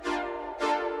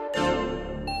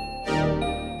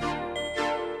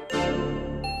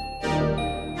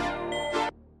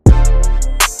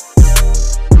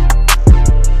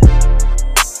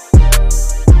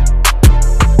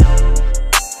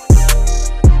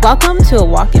Welcome to A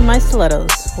Walk in My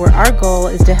Stilettos, where our goal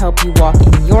is to help you walk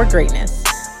in your greatness.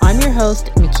 I'm your host,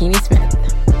 Makini Smith.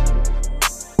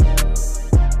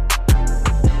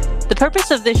 The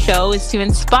purpose of this show is to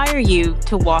inspire you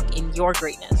to walk in your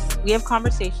greatness. We have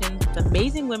conversations with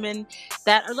amazing women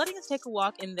that are letting us take a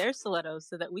walk in their stilettos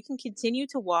so that we can continue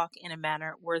to walk in a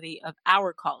manner worthy of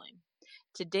our calling.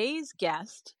 Today's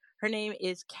guest, her name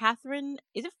is Catherine.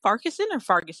 Is it Farquharson or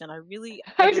Farquharson? I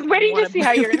was waiting to see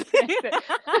how you're going to pronounce it.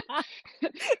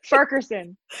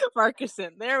 Farquharson.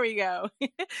 Farquharson. There we go.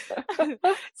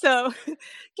 So,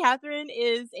 Catherine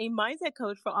is a mindset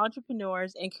coach for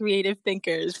entrepreneurs and creative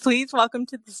thinkers. Please welcome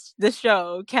to the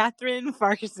show, Catherine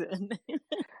Farquharson.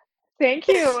 Thank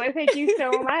you. Thank you so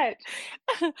much.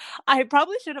 I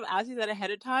probably should have asked you that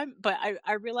ahead of time, but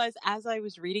I realized as I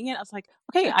was reading it, I was like,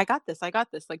 okay, I got this. Like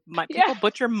people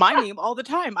butcher my name all the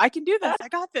time. I can do this. I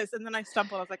got this. And then I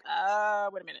stumbled. I was like,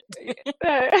 wait a minute.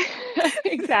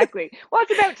 Exactly. Well,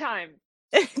 it's about time.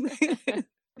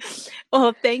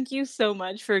 Well, thank you so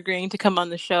much for agreeing to come on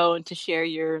the show and to share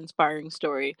your inspiring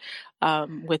story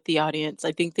with the audience.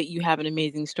 I think that you have an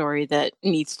amazing story that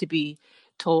needs to be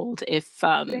told. If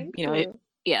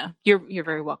you're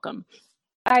very welcome.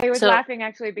 I was laughing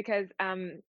actually because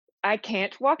I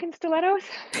can't walk in stilettos.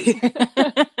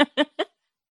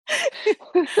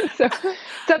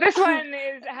 So this one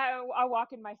is how I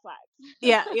walk in my flats.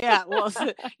 Yeah. Well,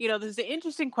 there's an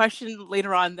interesting question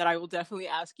later on that I will definitely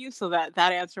ask you, so that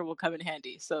answer will come in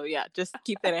handy. So yeah, just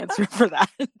keep that answer for that.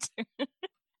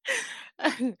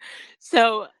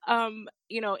 So,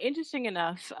 interesting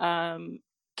enough,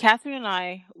 Catherine and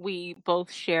I, we both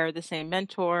share the same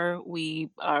mentor. We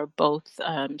are both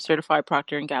certified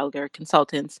Procter & Gallagher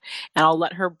consultants, and I'll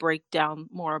let her break down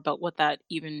more about what that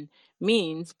even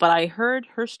means. But I heard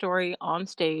her story on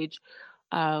stage.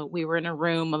 We were in a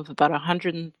room of about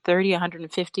 130,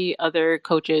 150 other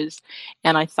coaches,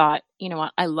 and I thought, you know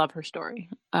what, I love her story.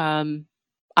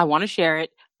 I want to share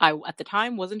it. I, at the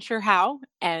time, wasn't sure how.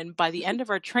 And by the end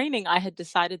of our training, I had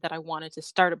decided that I wanted to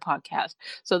start a podcast.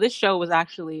 So this show was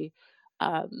actually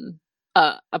a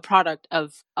product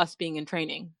of us being in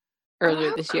training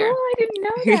earlier this year. I didn't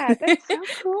know that. That's so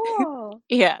cool.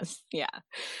 Yes. Yeah.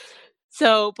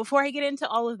 So before I get into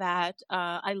all of that,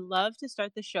 I love to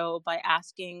start the show by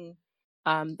asking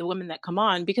the women that come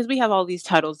on, because we have all these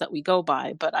titles that we go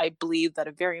by, but I believe that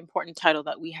a very important title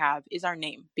that we have is our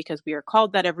name, because we are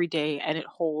called that every day and it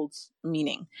holds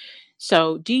meaning.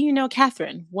 So do you know,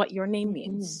 Catherine, what your name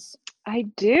means? I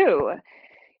do.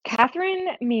 Catherine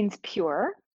means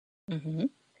pure. Mm-hmm.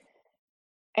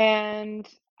 And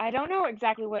I don't know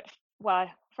exactly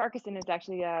Farquharson is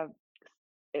actually a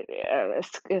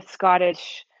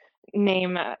Scottish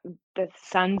name, the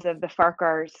sons of the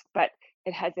Farquhars, but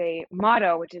it has a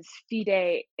motto, which is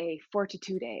Fide e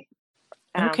Fortitude,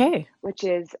 which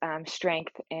is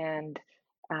strength and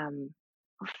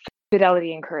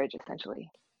fidelity and courage, essentially.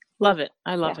 Love it.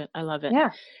 I love it. Yeah.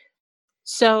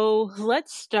 So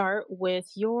let's start with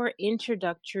your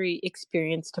introductory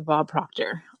experience to Bob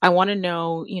Proctor. I want to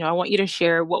know, I want you to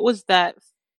share, what was that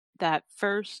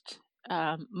first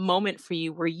moment for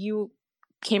you where you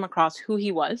came across who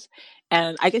he was?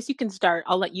 And I guess you can start.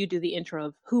 I'll let you do the intro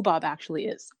of who Bob actually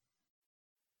is.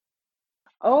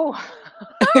 Oh,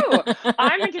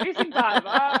 I'm introducing Bob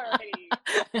already.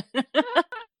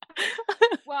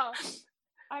 Well,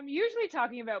 I'm usually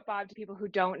talking about Bob to people who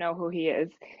don't know who he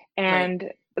is. And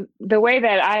the way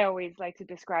that I always like to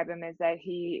describe him is that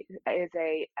he is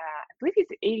I believe he's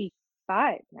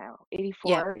 85 now,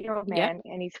 84-year-old man,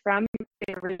 and he's from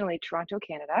originally Toronto,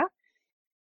 Canada.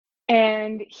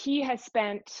 And he has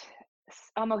spent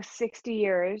almost 60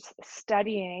 years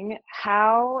studying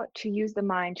how to use the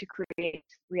mind to create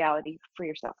reality for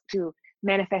yourself, to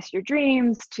manifest your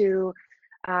dreams, to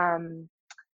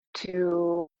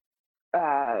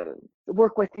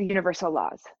work with the universal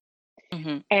laws.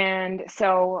 Mm-hmm. And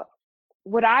so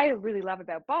what I really love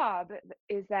about Bob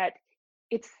is that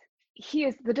he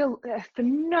is a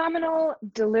phenomenal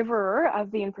deliverer of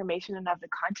the information and of the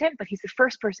content, but he's the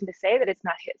first person to say that it's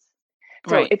not his.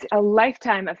 So it's a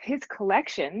lifetime of his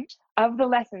collection of the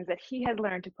lessons that he has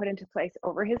learned to put into place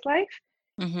over his life.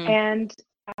 Mm-hmm.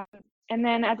 And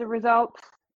then as a result,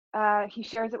 he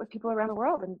shares it with people around the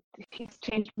world, and he's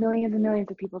changed millions and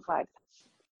millions of people's lives.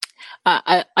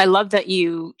 I love that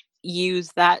you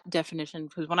use that definition,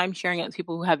 because when I'm sharing it with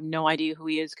people who have no idea who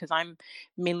he is, because I'm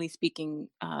mainly speaking,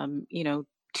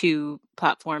 to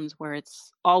platforms where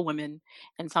it's all women,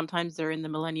 and sometimes they're in the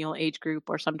millennial age group,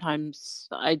 or sometimes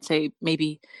I'd say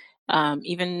maybe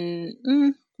even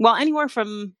anywhere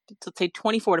from, let's say,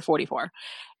 24 to 44.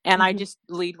 And I just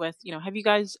lead with, have you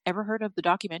guys ever heard of the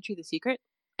documentary The Secret?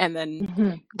 And then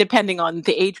Mhm. depending on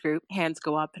the age group, hands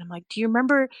go up, and I'm like, "Do you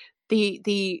remember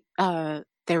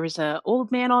there was a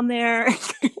old man on there?"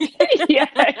 Yeah,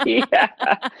 yeah.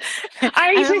 And I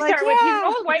I'm usually like, start with, "He's an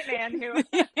 "Yeah." old white man who."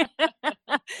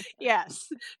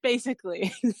 Yes,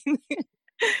 basically.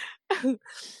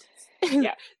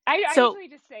 Yeah. I So usually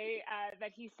just say,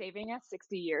 that he's saving us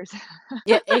 60 years.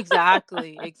 yeah,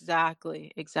 exactly.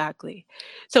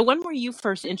 So when were you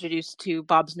first introduced to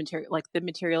Bob's material, like the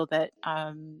material that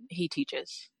he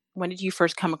teaches? When did you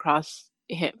first come across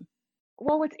him?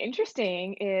 Well, what's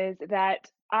interesting is that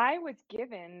I was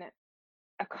given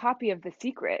a copy of The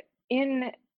Secret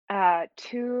in,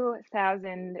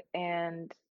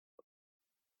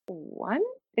 2001?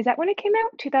 Is that when it came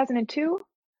out? 2002?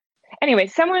 Anyway,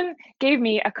 someone gave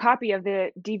me a copy of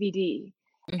the DVD,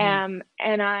 Hmm.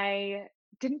 and I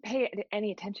didn't pay it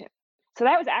any attention. So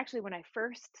that was actually when I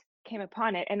first came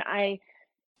upon it, and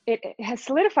it has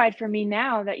solidified for me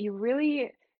now that you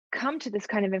really come to this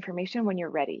kind of information when you're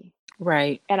ready,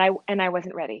 Right, and I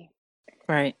wasn't ready.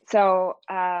 right. So,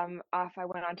 off I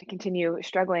went on to continue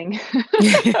struggling,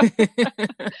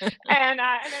 and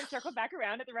then circled back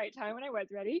around at the right time when I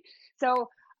was ready. So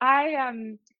I,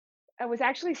 um, I was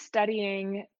actually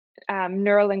studying,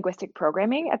 neuro-linguistic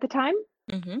programming at the time,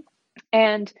 Hmm.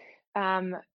 and,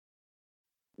 um,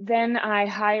 then I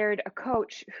hired a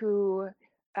coach who,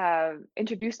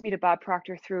 introduced me to Bob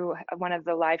Proctor through one of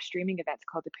the live streaming events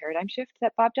called the Paradigm Shift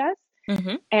that Bob does.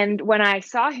 Hmm. And when I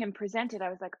saw him present it, I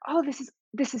was like, "Oh, this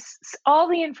is all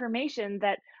the information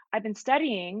that I've been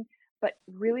studying, but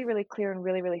really, really clear and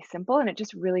really, really simple." And it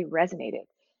just really resonated.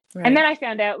 And Right. then I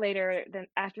found out later than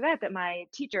after that that my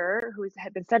teacher, who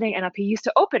had been studying NLP, used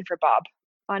to open for Bob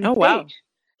on Oh wow. stage.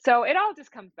 So it all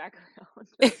just comes back around.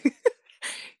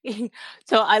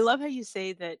 So I love how you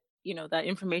say that, that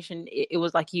information, it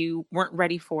was like you weren't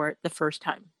ready for it the first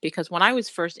time. Because when I was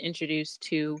first introduced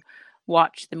to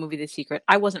watch the movie The Secret,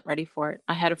 I wasn't ready for it.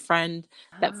 I had a friend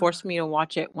that Ah, forced me to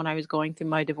watch it when I was going through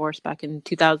my divorce back in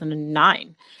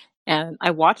 2009. And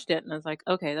I watched it and I was like,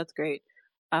 okay, that's great.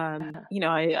 uh-huh.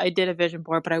 I did a vision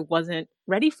board, but I wasn't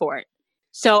ready for it.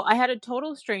 So I had a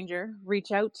total stranger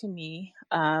reach out to me,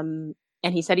 and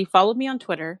he said he followed me on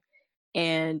Twitter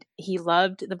and he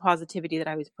loved the positivity that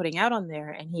I was putting out on there,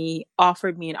 and he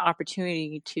offered me an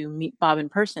opportunity to meet Bob in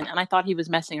person, and I thought he was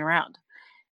messing around.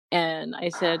 And I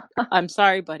said, "I'm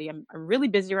sorry, buddy. I'm really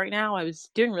busy right now." I was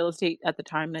doing real estate at the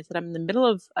time, and I said, "I'm in the middle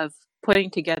of putting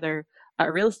together a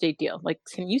real estate deal. Like,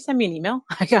 can you send me an email?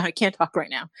 I can't talk right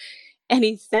now." And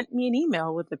he sent me an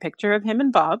email with a picture of him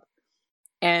and Bob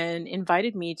and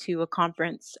invited me to a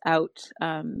conference out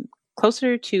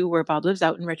closer to where Bob lives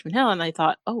out in Richmond Hill. And I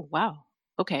thought, oh, wow,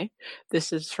 okay,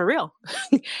 this is for real.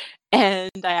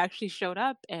 And I actually showed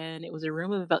up, and it was a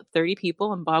room of about 30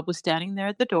 people, and Bob was standing there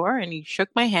at the door, and he shook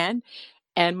my hand,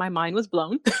 and my mind was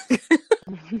blown.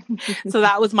 So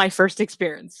that was my first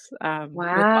experience with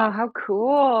Wow, Bob. how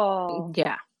cool.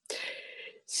 Yeah.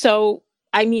 So,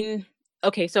 I mean,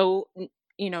 okay, so,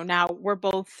 now we're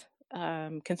both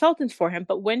consultants for him,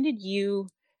 but when did you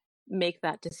make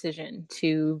that decision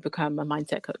to become a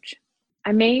mindset coach?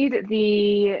 I made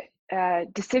the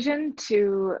decision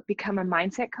to become a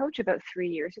mindset coach about 3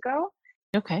 years ago.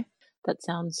 Okay. That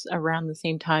sounds around the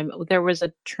same time. There was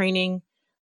a training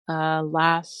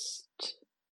last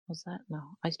was that? No,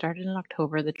 I started in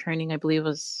October. The training I believe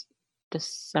was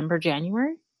December,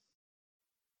 January.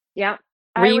 Yeah,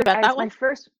 Were I you was. at I that was one?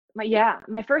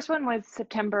 my first one was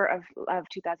September of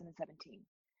 2017,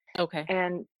 Okay.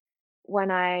 and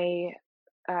when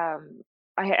um,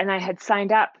 I had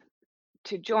signed up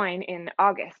to join in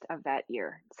August of that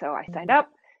year, so I signed Mhm. up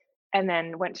and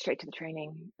then went straight to the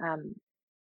training, and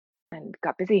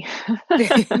got busy.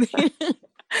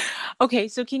 Okay,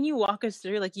 so can you walk us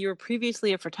through, like, you were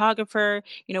previously a photographer,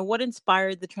 what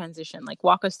inspired the transition? Like,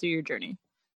 walk us through your journey.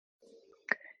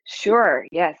 Sure,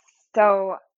 yes.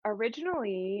 So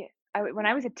originally, when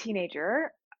I was a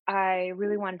teenager, I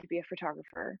really wanted to be a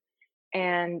photographer,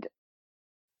 and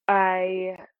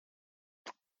I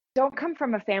don't come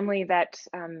from a family that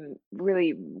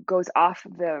really goes off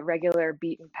the regular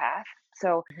beaten path.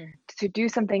 So Mhm. to do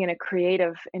something in a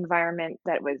creative environment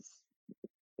that was,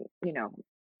 you know,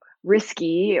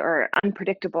 risky or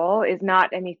unpredictable is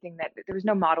not anything that there was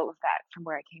no model of that from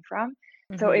where I came from.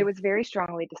 So it Mhm. was very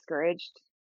strongly discouraged,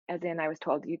 as in I was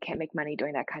told you can't make money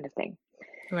doing that kind of thing.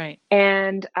 Right.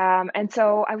 And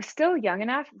so I was still young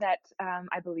enough that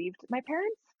I believed my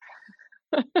parents.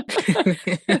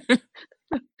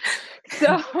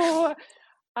 So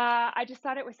I just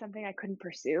thought it was something I couldn't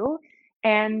pursue,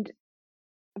 and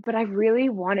but I really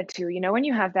wanted to. You know, when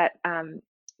you have that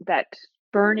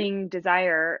burning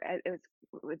desire,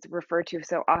 it's referred to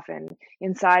so often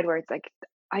inside, where it's like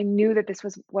I knew that this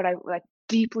was what I like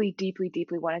deeply, deeply,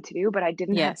 deeply wanted to do, but I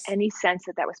didn't have Yes. any sense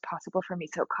that that was possible for me.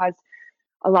 So it caused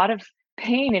a lot of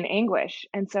pain and anguish.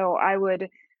 And so I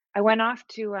went off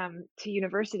to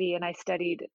university and I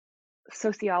studied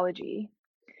sociology,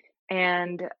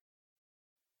 and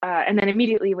and then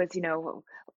immediately was,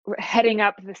 heading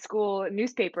up the school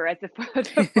newspaper as the,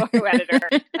 the photo editor.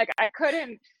 Like I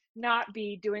couldn't not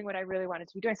be doing what I really wanted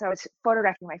to be doing. So I was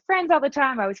photographing my friends all the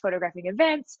time. I was photographing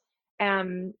events,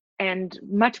 and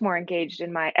much more engaged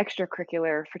in my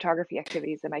extracurricular photography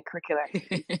activities than my curricular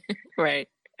activities. Right.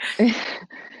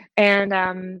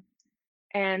 and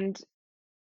and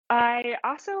I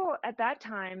also at that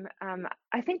time,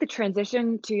 I think the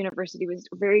transition to university was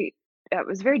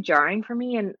very jarring for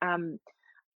me, and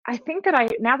I think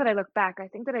that now that I look back, I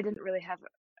think that I didn't really have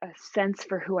a sense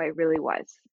for who I really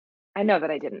was. I know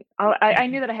that I didn't. I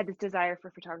knew Mhm. that I had this desire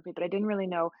for photography, but I didn't really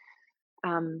know.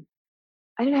 Um,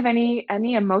 I didn't have any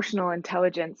emotional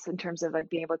intelligence in terms of like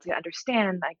being able to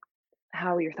understand like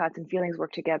how your thoughts and feelings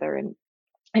work together. And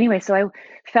anyway, so I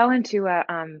fell into a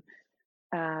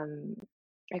um,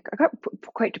 I got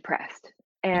quite depressed,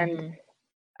 and Mhm.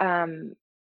 um,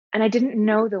 and I didn't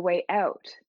know the way out.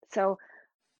 So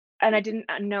and I didn't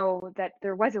know that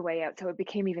there was a way out, so it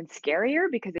became even scarier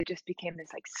because it just became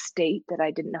this, like, state that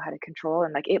I didn't know how to control,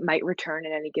 and, like, it might return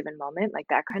at any given moment, like,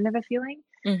 that kind of a feeling.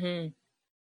 Mhm.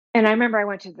 And I remember I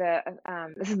went to the,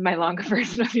 this is my longer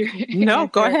version of your No,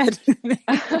 go answer.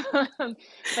 ahead.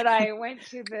 But I went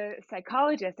to the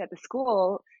psychologist at the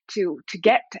school to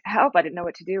get help. I didn't know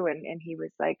what to do, and he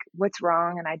was like, "What's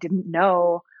wrong?" And I didn't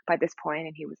know by this point,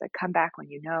 and he was like, "Come back when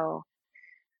you know."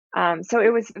 So it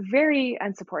was very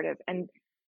unsupportive, and,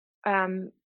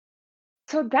 um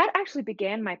so that actually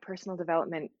began my personal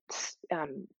development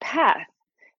path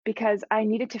because I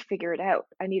needed to figure it out.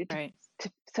 I needed Right.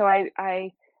 so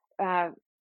I uh,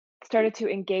 started to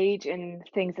engage in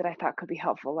things that I thought could be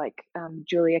helpful, like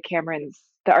Julia Cameron's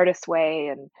The Artist's Way,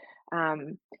 and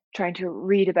trying to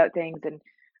read about things,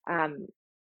 um,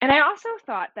 and I also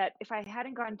thought that if I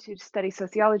hadn't gone to study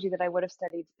sociology, that I would have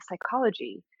studied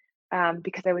psychology,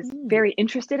 because I was Mm. very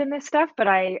interested in this stuff, but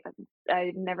I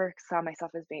never saw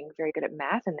myself as being very good at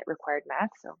math, and it required math.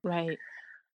 Right.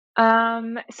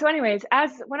 So anyways,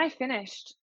 as when I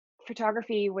finished,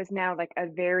 photography was now like a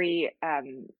very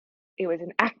it was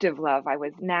an active love. I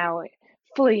was now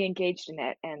fully engaged in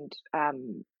it,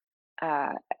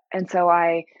 uh and so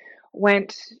I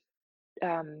went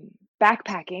um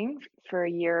backpacking for a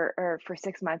year or for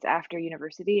 6 months after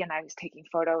university, and I was taking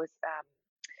photos.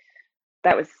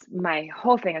 That was my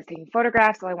whole thing. I was taking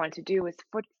photographs. All I wanted to do was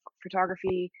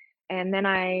photography. And then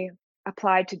I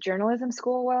applied to journalism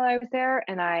school while I was there,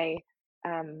 and I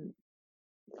um,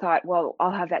 thought, well,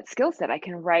 I'll have that skill set. I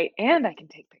can write and I can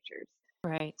take pictures.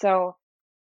 Right. So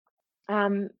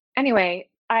anyway,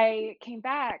 I came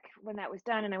back when that was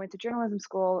done, and I went to journalism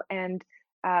school, and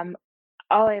um,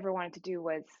 all I ever wanted to do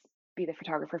was be the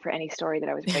photographer for any story that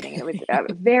I was writing. And it was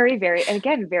a very, very, and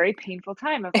again, very painful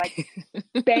time of like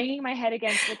banging my head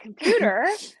against the computer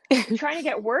trying to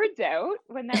get words out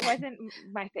when that wasn't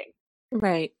my thing.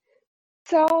 Right.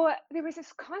 So there was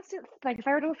this constant, like, if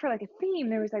I were to look for like a theme,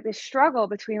 there was like this struggle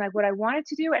between like what I wanted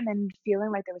to do and then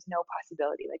feeling like there was no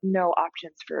possibility, like no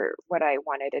options for what I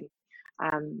wanted. And,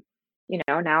 um,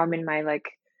 now I'm in my like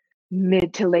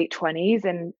mid to late 20s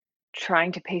and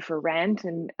trying to pay for rent,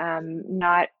 and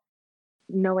not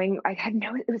knowing I had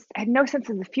no sense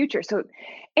of the future. So,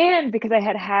 and because I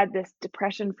had had this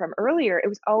depression from earlier, it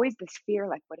was always this fear,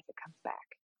 like, what if it comes back?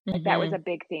 Like that was a Mhm.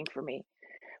 big theme for me.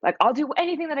 Like, I'll do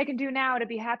anything that I can do now to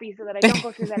be happy so that I don't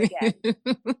go through that again.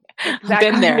 Like I've that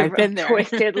been kind there. of I've been there.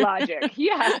 twisted logic.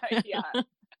 Yeah, yeah.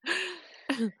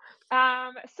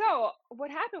 So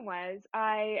what happened was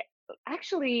I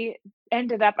actually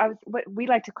ended up, I was what we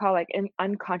like to call like an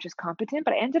unconscious competent,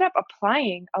 but I ended up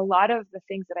applying a lot of the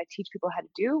things that I teach people how to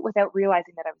do without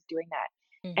realizing that I was doing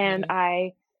that. And Mhm.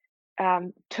 I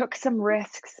took some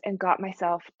risks and got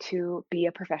myself to be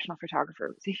a professional photographer.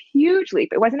 It was a huge leap.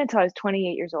 It wasn't until I was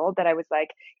 28 years old that I was like,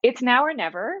 it's now or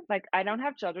never. Like, I don't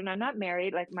have children. I'm not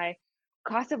married. Like, my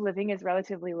cost of living is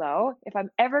relatively low. If I'm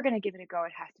ever going to give it a go,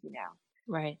 it has to be now.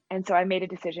 Right. And so I made a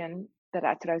decision that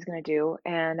that's what I was going to do,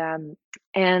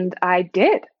 and I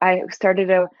did. I started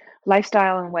a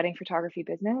lifestyle and wedding photography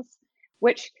business,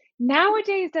 which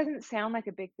nowadays doesn't sound like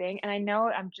a big thing. And I know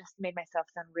I'm just made myself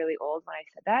sound really old when I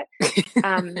said that.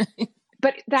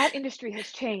 But that industry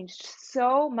has changed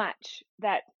so much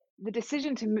that the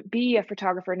decision to be a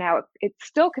photographer now, it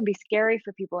still can be scary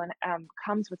for people, and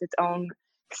comes with its own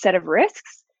set of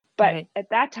risks. But Right. at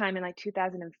that time in like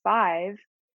 2005,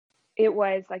 it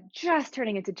was like just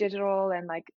turning into digital, and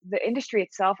like the industry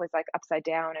itself was like upside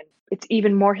down, and it's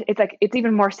even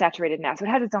more saturated now. So it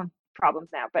has its own problems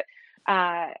now. But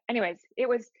anyways, it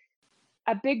was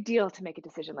a big deal to make a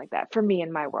decision like that for me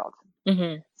in my world.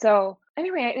 Mhm. So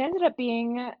anyway, it ended up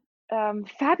being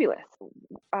fabulous.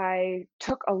 I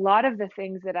took a lot of the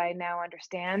things that I now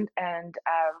understand and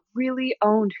really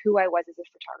owned who I was as a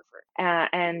photographer,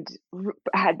 and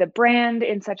had the brand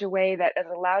in such a way that it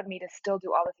allowed me to still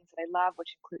do all the things that I love,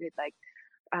 which included like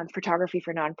photography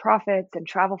for nonprofits and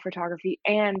travel photography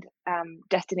and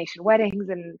destination weddings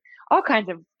and all kinds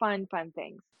of fun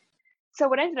things. So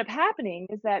what ended up happening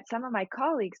is that some of my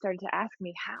colleagues started to ask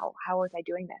me how was I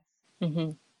doing this?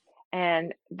 Mhm.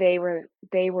 And they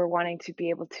were wanting to be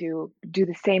able to do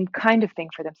the same kind of thing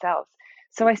for themselves.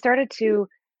 So I started to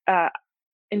uh,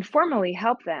 informally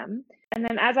help them. And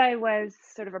then as I was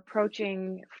sort of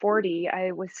approaching 40,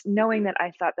 I was knowing that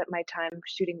I thought that my time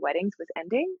shooting weddings was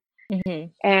ending.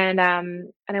 Mhm. And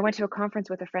I went to a conference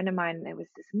with a friend of mine, and it was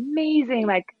this amazing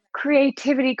like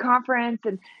creativity conference,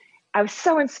 and I was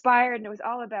so inspired, and it was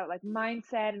all about like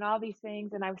mindset and all these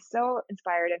things, and I was so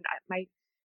inspired. And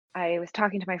I was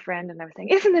talking to my friend, and I was saying,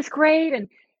 "Isn't this great?" And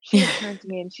she just turned to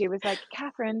me and she was like,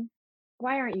 "Catherine,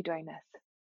 why aren't you doing this?"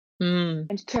 Mm.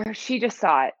 And to her, she just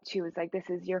saw it. She was like, "This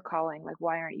is your calling. Like,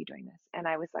 why aren't you doing this?" And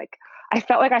I was like, I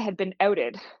felt like I had been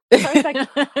outed. I was like,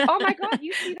 "Oh my God,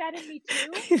 you see that in me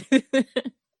too?"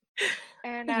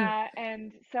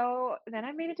 And so then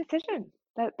I made a decision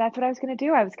that that's what I was going to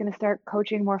do. I was going to start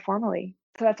coaching more formally.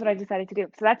 So that's what I decided to do.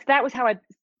 So that was how I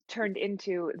turned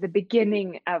into the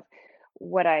beginning of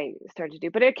what I started to do.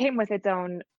 But it came with its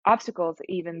own obstacles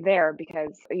even there,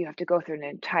 because you have to go through an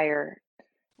entire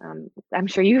I'm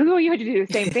sure you had to do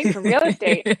the same thing from real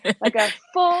estate, like a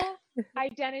full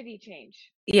identity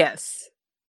change, Yes.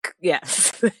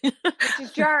 Yes. which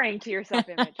is jarring to your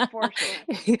self-image for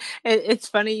sure. It's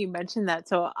funny you mentioned that.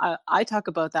 So I talk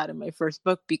about that in my first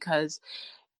book because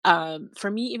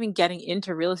for me, even getting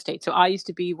into real estate, so I used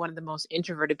to be one of the most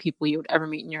introverted people you would ever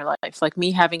meet in your life. Like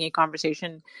me having a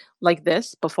conversation like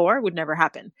this before would never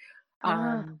happen.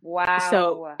 Um,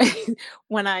 so Wow.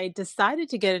 when I decided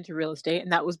to get into real estate,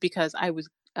 and that was because I was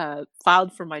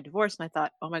filed for my divorce, and I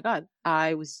thought, oh my God,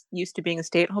 I was used to being a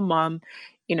stay-at-home mom.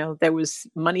 You know, there was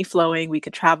money flowing, we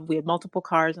could travel, we had multiple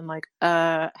cars. I'm like,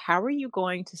 how are you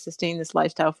going to sustain this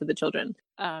lifestyle for the children?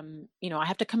 You know, I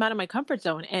have to come out of my comfort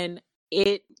zone, and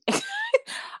it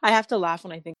I have to laugh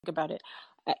when I think about it.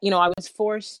 You know, I was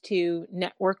forced to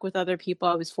network with other people.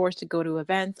 I was forced to go to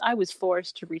events. I was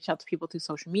forced to reach out to people through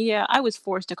social media. I was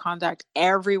forced to contact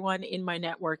everyone in my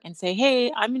network and say,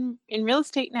 "Hey, I'm in real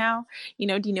estate now. You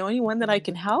know, do you know anyone that I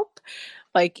can Mhm. help?"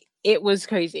 Like it was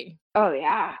crazy. Oh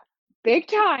yeah, big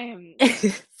time.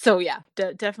 So yeah,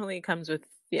 definitely comes with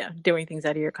doing things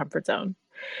out of your comfort zone.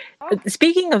 Oh,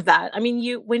 Speaking of that, I mean,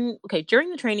 during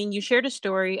the training, you shared a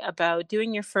story about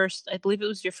doing your first, I believe it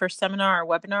was your first seminar or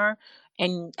webinar,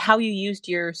 and how you used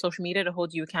your social media to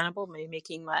hold you accountable, maybe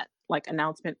making that like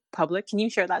announcement public. Can you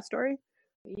share that story?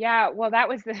 yeah. Well, that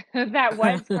was the that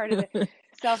was part of the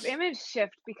self-image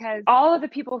shift, because all of the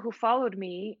people who followed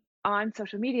me on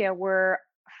social media were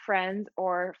friends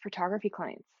or photography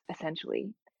clients,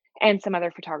 essentially, and some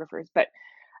other photographers. But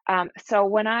so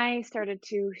when I started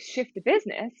to shift the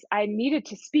business, I needed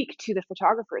to speak to the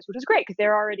photographers, which is great because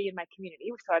they're already in my community,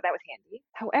 so that was handy.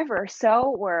 However,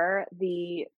 so were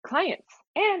the clients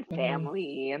and Mhm.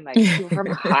 family and like people from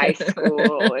high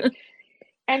school,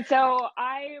 and so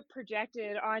I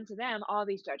projected onto them all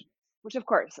these judgments, which of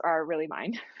course are really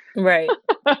mine. Right.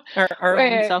 Our own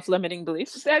Eh, self-limiting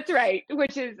beliefs. that's right,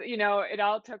 which is, it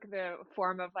all took the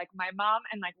form of like my mom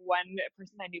and like one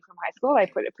person I knew from high school. I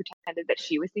pretended that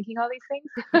she was thinking all these things.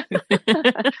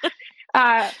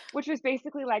 Which was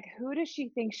basically like, who does she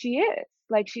think she is?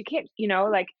 Like, she can't,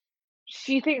 like,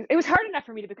 she thinks it was hard enough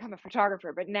for me to become a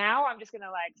photographer, but now I'm just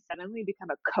gonna like suddenly become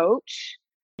a coach,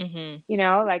 Hmm.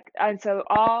 like, and so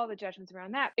all the judgments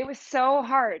around that. It was so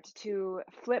hard to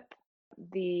flip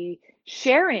the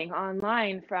sharing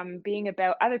online from being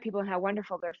about other people and how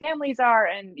wonderful their families are,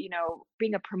 and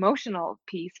being a promotional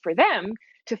piece for them,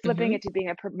 to flipping Hmm. it to being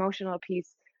a promotional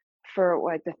piece for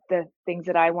like the things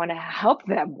that I want to help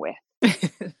them with.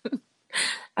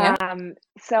 Yeah.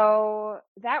 So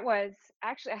that was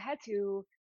actually, I had to,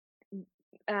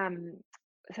 um,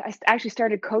 so actually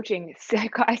started coaching.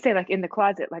 I say like in the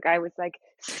closet, like I was like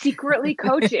secretly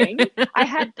coaching. I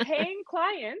had paying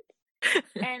clients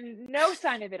and no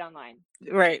sign of it online.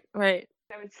 Right. Right.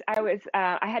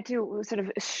 I had to sort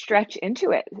of stretch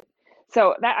into it.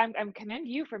 So that I'm commend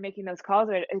you for making those calls.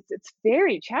 It's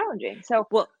very challenging. So,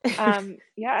 Well,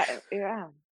 yeah, yeah.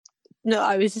 no,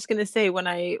 I was just gonna say when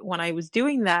I was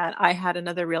doing that, I had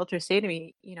another realtor say to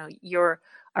me, "You're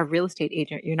a real estate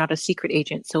agent. You're not a secret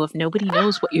agent. So if nobody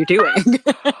knows what you're doing."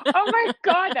 Oh my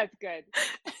God, that's good.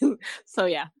 So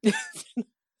yeah.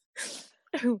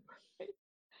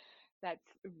 That's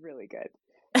really good.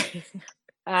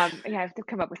 Yeah, I have to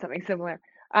come up with something similar.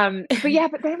 But yeah,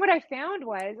 but then what I found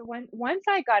was once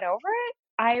I got over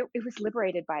it, it was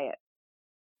liberated by it.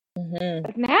 Mhm.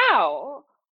 Like now,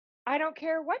 I don't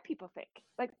care what people think.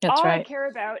 Like That's all I right. care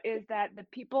about is that the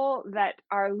people that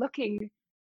are looking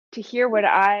to hear what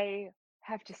I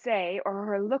have to say or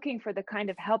who are looking for the kind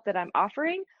of help that I'm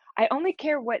offering, I only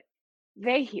care what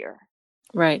they hear.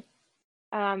 Right.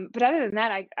 But other than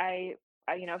that,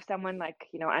 if someone like,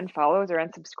 unfollows or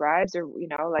unsubscribes or,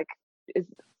 like is,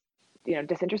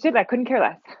 disinterested, I couldn't care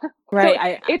less. So Right.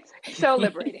 I it's so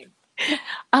liberating.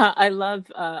 I love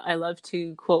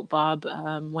to quote Bob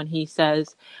when he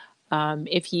says,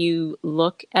 if you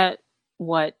look at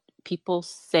what people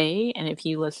say, and if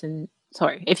you listen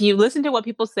to what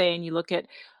people say and you look at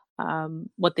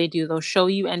what they do, they'll show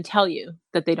you and tell you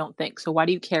that they don't think. So why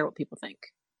do you care what people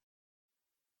think?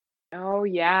 Oh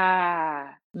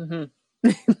yeah. Hmm.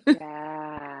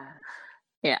 Yeah.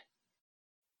 Yeah,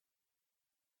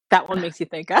 that one makes you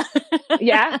think. Huh?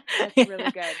 Yeah, that's really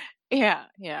Yeah, good. yeah,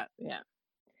 yeah, yeah.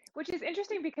 Which is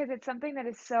interesting because it's something that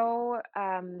is so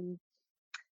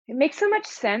it makes so much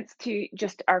sense to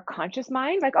just our conscious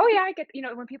mind. Like, oh yeah, I get,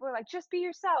 when people are like, just be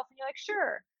yourself, and you're like,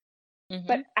 sure.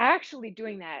 But Hmm. actually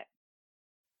doing that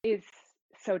is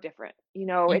so different.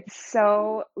 Hmm. It's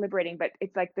so liberating, but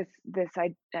it's like this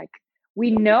I like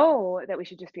we know that we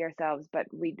should just be ourselves, but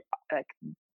we like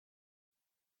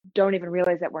don't even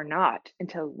realize that we're not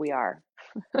until we are.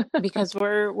 Because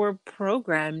we're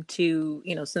programmed to,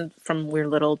 since from we're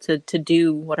little to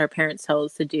do what our parents tell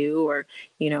us to do, or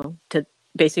to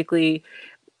basically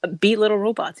be little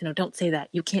robots. Don't say that,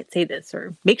 you can't say this,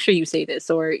 or make sure you say this,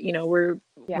 or we're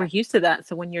Yeah. used to that.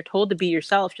 So when you're told to be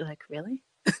yourself, you're like, really?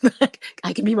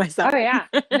 I can be Oh myself. yeah.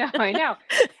 No, I know.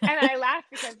 And I laugh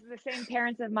because the same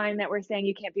parents of mine that were saying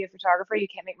you can't be a photographer, you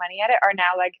can't make money at it, are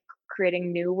now like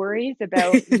creating new worries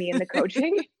about me and the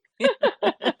coaching.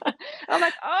 I'm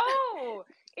like, oh,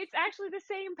 it's actually the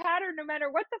same pattern no matter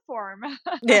what the form.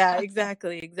 Yeah,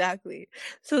 exactly.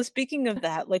 So speaking of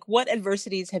that, like, what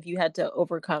adversities have you had to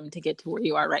overcome to get to where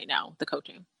you are right now, the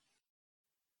coaching?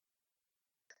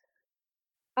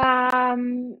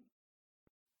 um,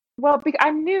 well,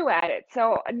 I'm new at it,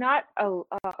 so not a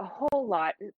whole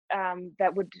lot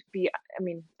that would be, I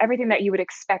mean, everything that you would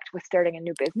expect with starting a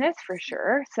new business for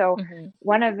sure. So Hmm.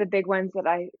 one of the big ones that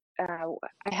I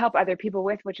help other people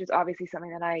with, which is obviously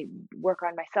something that I work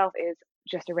on myself, is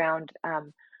just around,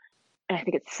 and I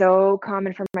think it's so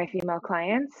common for my female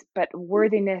clients, but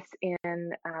worthiness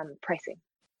in pricing.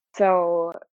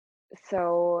 So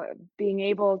so being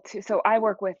able to, so I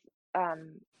work with, I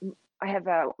have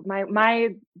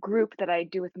my group that I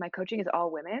do with my coaching is all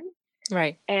women,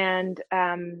 Right. and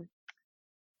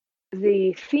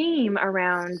the theme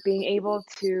around being able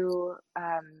to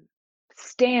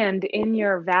stand in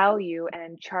your value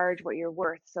and charge what you're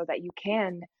worth so that you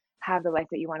can have the life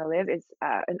that you want to live is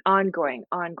an ongoing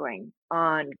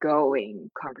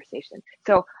conversation.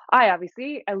 So I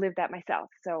live that myself.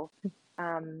 So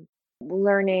um,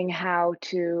 learning how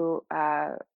to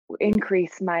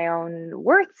increase my own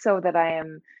worth so that I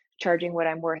am charging what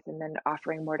I'm worth and then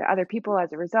offering more to other people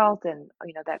as a result, and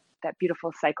that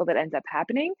beautiful cycle that ends up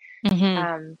happening. Hmm.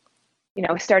 um,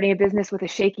 Starting a business with a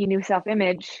shaky new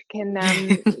self-image can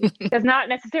does not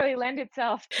necessarily lend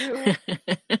itself to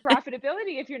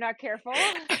profitability if you're not careful.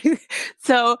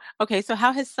 So, okay, so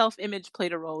how has self-image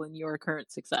played a role in your current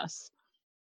success?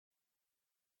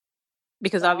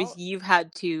 Because Well, obviously you've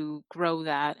had to grow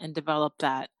that and develop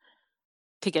that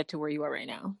to get to where you are right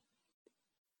now.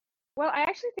 I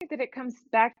actually think that it comes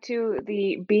back to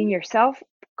the being yourself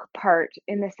part,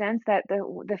 in the sense that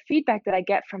the feedback that I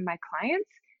get from my clients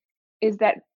is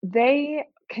that they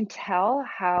can tell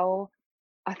how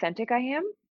authentic I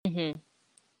am, Hmm.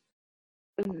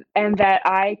 and that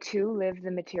I too live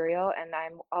the material, and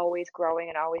I'm always growing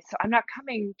and always, so I'm not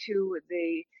coming to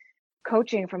the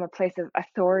coaching from a place of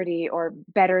authority or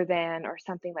better than or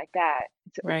something like that.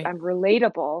 Right. I'm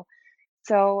relatable,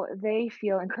 so they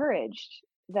feel encouraged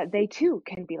that they too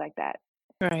can be like that,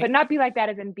 but Right. not be like that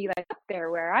as in be like up there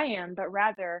where I am, but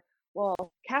rather,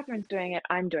 well, Catherine's doing it,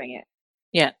 I'm doing it.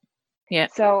 Yeah. Yeah.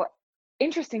 So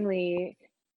interestingly,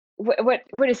 what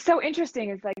is so interesting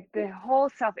is like the whole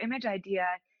self-image idea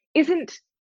isn't,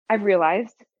 I've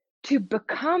realized, to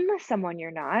become someone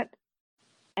you're not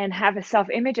and have a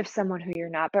self-image of someone who you're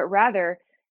not, but rather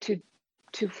to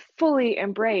to fully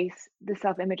embrace the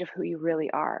self-image of who you really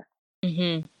are.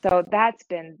 Mhm. So that's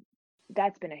been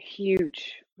a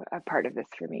huge part of this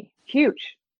for me.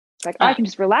 Huge. It's like, oh, I Uh, can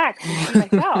just relax and be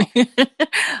myself.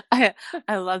 I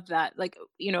I love that. Like,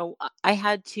 I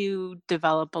had to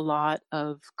develop a lot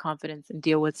of confidence and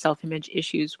deal with self-image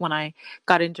issues when I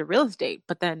got into real estate,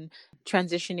 but then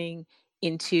transitioning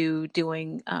into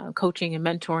doing coaching and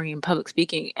mentoring and public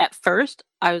speaking. At first,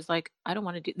 I was like, I don't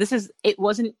want to do this. It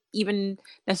wasn't even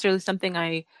necessarily something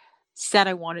I said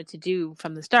I wanted to do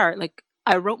from the start. Like,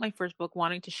 I wrote my first book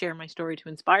wanting to share my story to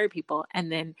inspire people,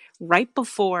 and then right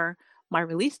before my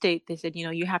release date, they said,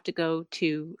 you have to go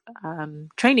to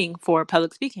training for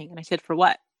public speaking. And I said, for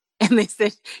what? And they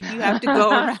said, you have to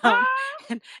go around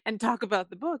and talk about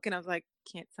the book. And I was like,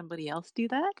 can't somebody else do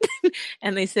that?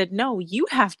 And they said, no, you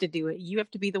have to do it. You have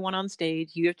to be the one on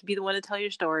stage. You have to be the one to tell your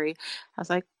story. I was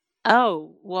like,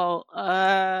 oh, well,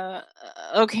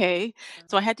 okay.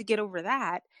 So I had to get over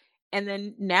that. And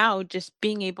then now just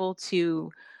being able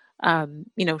to,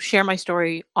 share my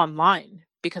story online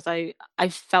because I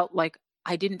felt like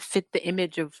I didn't fit the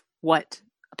image of what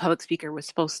a public speaker was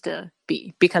supposed to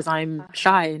be because I'm Uh-huh.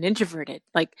 shy and introverted.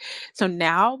 Like, so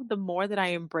now the more that I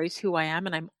embrace who I am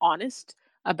and I'm honest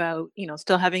about,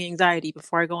 still having anxiety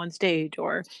before I go on stage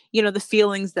or, the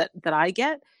feelings that I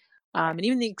get. Yeah. And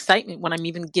even the excitement when I'm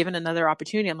even given another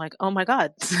opportunity, I'm like, oh my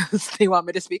God, they want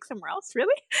me to speak somewhere else,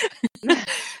 really?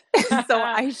 So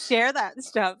I share that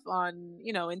stuff on,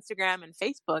 Instagram and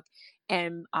Facebook,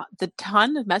 and the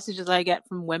ton of messages I get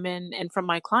from women and from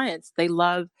my clients, they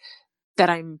love that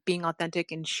I'm being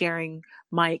authentic and sharing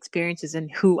my experiences and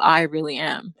who I really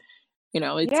am.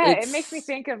 Yeah, it makes me It's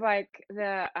think of like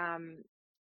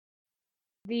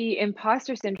the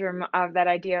imposter syndrome of that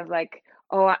idea of like,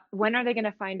 oh, when are they going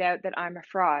to find out that I'm a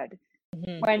fraud?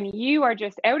 Mhm. When you are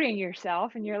just outing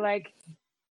yourself and you're like,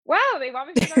 wow, they want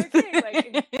me for another gig.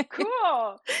 Like,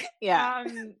 cool. Yeah.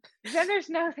 Then there's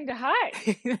nothing to hide.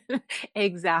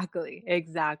 Exactly.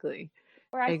 Exactly.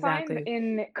 Where I find Exactly.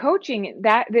 in coaching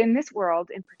that in this world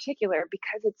in particular,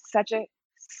 because it's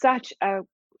such a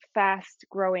fast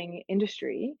growing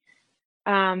industry,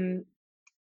 um,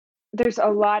 there's a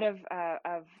lot of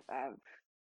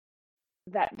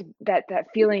that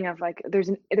feeling of like there's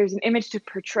an image to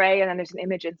portray and then there's an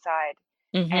image inside,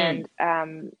 Mhm.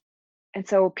 and and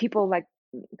so people like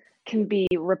can be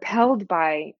repelled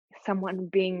by someone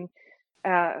being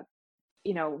uh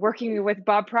working with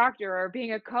Bob Proctor or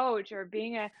being a coach or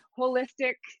being a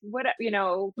holistic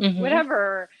Mhm.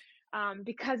 whatever,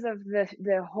 because of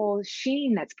the whole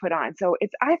sheen that's put on. So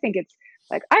I think it's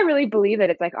like I really believe that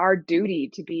it's like our duty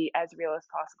to be as real as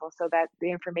possible so that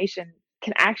the information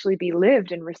can actually be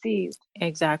lived and received.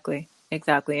 Exactly,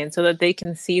 exactly, and so that they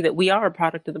can see that we are a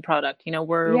product of the product.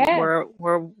 We're Yes. we're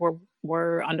we're we're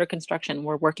we're under construction.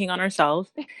 We're working on ourselves,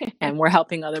 and we're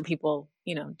helping other people,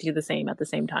 do the same at the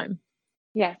same time.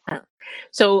 Yes. Uh,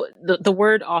 So the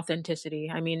word authenticity,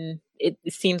 I mean, it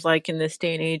seems like in this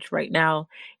day and age right now,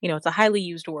 it's a highly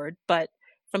used word. But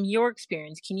from your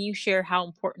experience, can you share how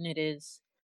important it is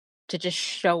to just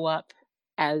show up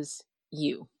as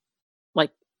you?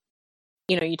 Like,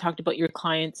 you talked about your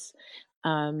clients.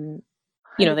 Um,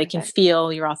 they can 100%.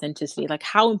 feel your authenticity. Like,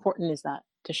 how important is that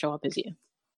to show up as you?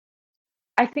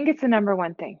 I think it's the number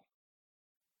one thing.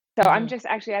 So I'm Mhm, just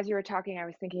actually, as you were talking, I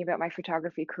was thinking about my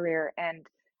photography career, and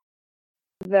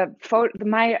the photo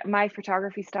my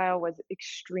photography style was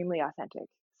extremely authentic.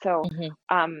 So, mhm.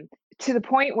 um, to the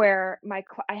point where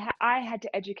I had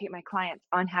to educate my clients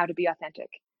on how to be authentic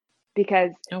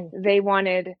because Oh, they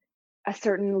wanted a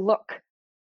certain look.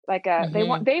 Like,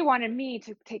 mhm. they wanted me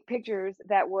to take pictures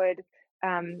that would,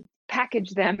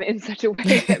 package them in such a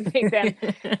way that made them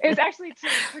it was actually to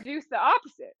produce the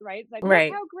opposite, right? It's like, "Look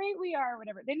Right. how great we are," or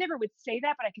whatever. They never would say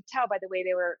that, but I could tell by the way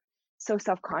they were so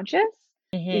self-conscious,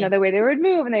 Mhm, the way they would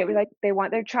move, and they were like they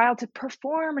want their child to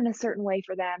perform in a certain way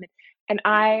for them, and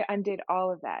I undid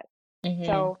all of that. mhm,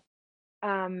 So,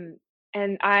 um,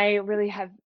 and I really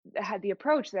have had the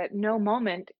approach that no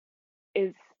moment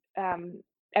is,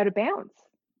 out of bounds.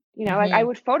 Like, I mhm.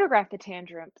 would photograph the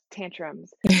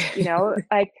tantrums,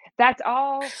 like, that's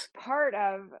all part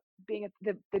of being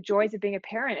the joys of being a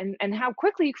parent and how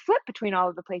quickly you flip between all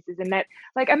of the places and that,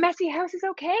 like, a messy house is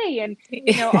okay and,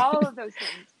 all of those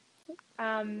things.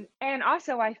 And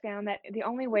also I found that the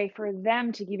only way for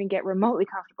them to even get remotely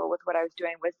comfortable with what I was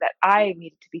doing was that I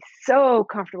needed to be so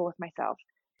comfortable with myself.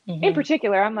 In Mhm,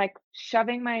 particular, I'm, like,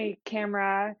 shoving my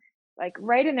camera, like,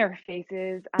 right in their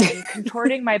faces. I'm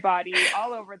contorting my body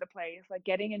all over the place, like,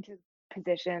 getting into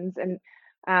positions, and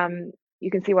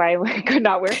You can see why I could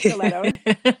not wear stilettos.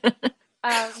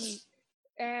 Um,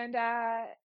 and uh,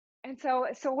 and so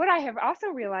what I have also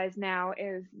realized now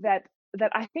is that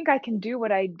I think I can do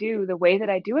what I do the way that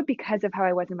I do it because of how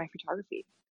I was in my photography.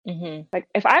 Hmm. Like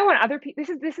if I want other people,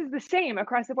 this is the same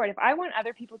across the board. If I want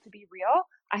other people to be real,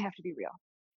 I have to be real.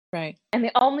 Right. And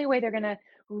the only way they're gonna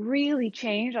really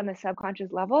change on the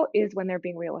subconscious level is when they're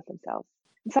being real with themselves.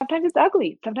 And sometimes it's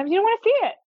ugly. Sometimes you don't want to see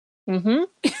it. Hmm.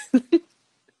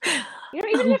 You know,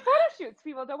 even in photo shoots,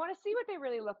 people don't want to see what they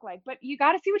really look like, but you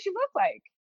got to see what you look like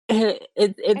and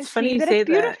It's funny see you that it's say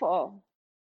that. beautiful.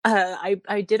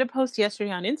 I did a post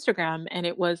yesterday on Instagram, and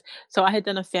it was so I had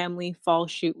done a family fall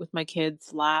shoot with my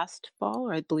kids last fall,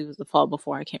 or I believe it was the fall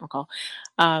before, I can't recall.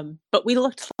 But we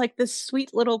looked like this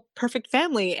sweet little perfect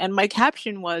family, and my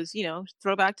caption was,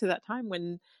 throwback to that time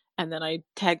when, and then I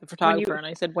tagged the When you photographer and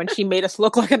I said, when she made us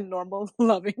look like a normal,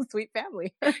 loving, sweet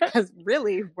family, because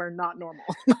really we're not normal.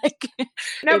 Like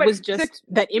no, it but was so just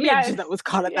that image yes, that was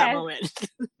caught at that yes. moment.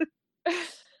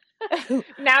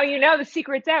 Now you know the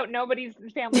secret's out. Nobody's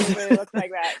family really looks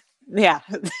like Yeah,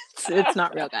 it's that.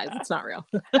 not real, guys. It's not real.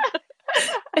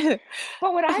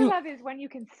 But what I love is when you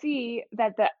can see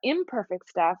that the imperfect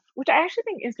stuff, which I actually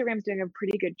think Instagram's doing a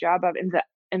pretty good job of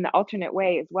in the alternate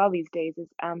way as well these days, is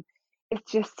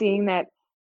it's just seeing that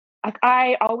like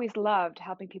I always loved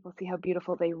helping people see how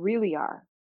beautiful they really are.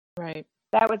 Right.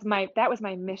 That was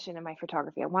my mission in my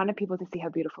photography. I wanted people to see how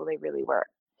beautiful they really were.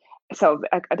 So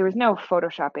there was no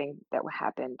photoshopping that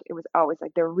happened. It was always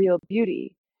like their real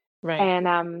beauty. Right.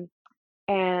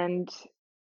 And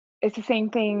it's the same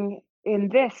thing in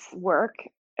this work,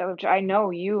 which I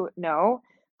know you know,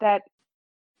 that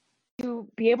to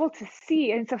be able to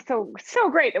see, and so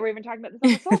great that we're even talking about this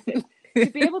on the solstice,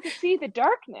 to be able to see the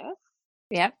darkness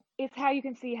Yep. is how you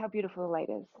can see how beautiful the light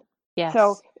is. So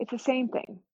Yes. it's the same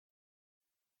thing.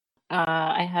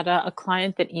 I had a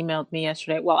client that emailed me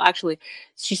yesterday. Well, actually,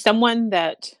 she's someone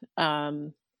that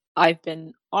I've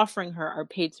been offering her our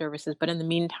paid services, but in the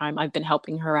meantime, I've been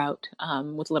helping her out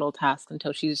with little tasks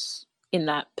until she's in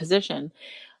that position.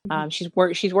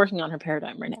 Mhm. She's working on her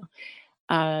paradigm right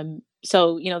now.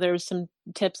 So, there was some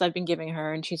tips I've been giving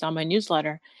her, and she's on my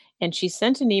newsletter. And she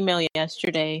sent an email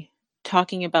yesterday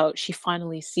talking about she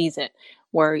finally sees it.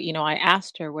 Where, I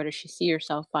asked her, where does she see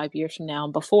herself 5 years from now?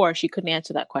 And before, she couldn't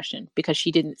answer that question because she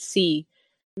didn't see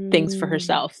things for Mm.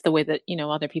 herself the way that,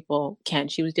 other people can.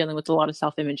 She was dealing with a lot of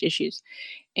self image issues,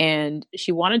 and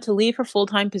she wanted to leave her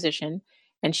full-time position,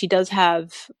 and she does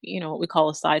have what we call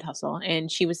a side hustle. And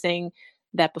she was saying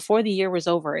that before the year was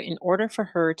over, in order for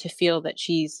her to feel that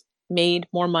she's made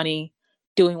more money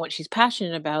doing what she's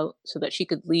passionate about so that she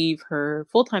could leave her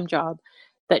full-time job,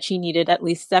 that she needed at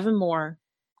least 7 more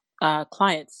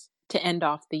clients to end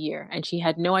off the year. And she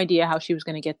had no idea how she was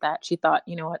going to get that. She thought,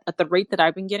 what, at the rate that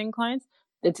I've been getting clients,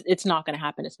 it's not going to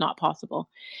happen, it's not possible.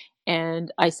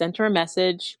 And I sent her a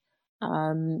message,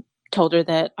 um, told her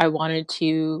that I wanted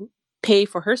to pay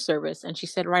for her service. And she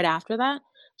said right after that,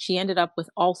 she ended up with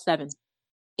all 7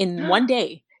 in one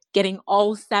day, getting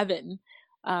all 7.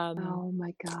 Um, Oh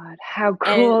my God. How and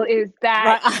cool is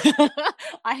that? right,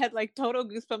 I had like total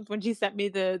goosebumps when she sent me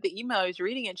the email. I was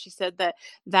reading it. She said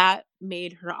that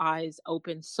made her eyes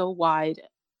open so wide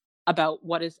about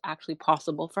what is actually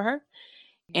possible for her.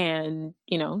 And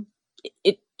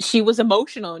she was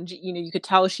emotional, and you could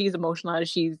tell she's emotional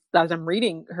as I'm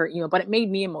reading her but it made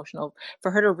me emotional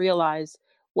for her to realize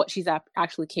what she's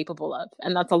actually capable of.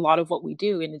 And that's a lot of what we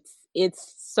do, and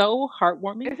it's so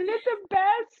heartwarming. Isn't it the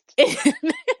best?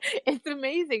 It's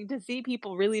amazing to see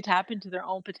people really tap into their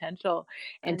own potential,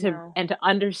 I and to know.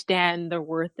 understand their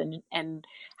worth, and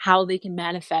how they can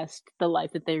manifest the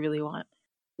life that they really want.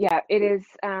 Yeah, it is.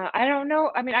 I don't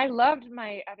know. I mean, I loved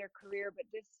my other career, but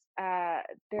this,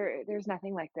 there's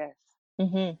nothing like this.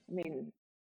 Hmm. I mean,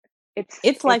 it's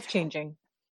It's it's life changing.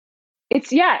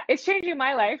 yeah, it's changing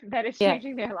my life. That it's Yeah.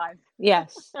 changing their lives.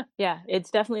 Yes. Yeah,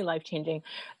 it's definitely life changing.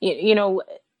 You know,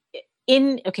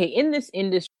 in this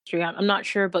industry, I'm not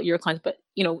sure about your clients, but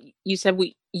you said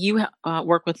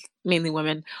work with mainly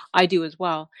women. I do as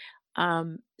well.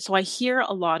 So I hear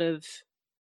a lot of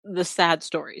the sad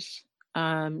stories.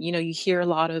 You hear a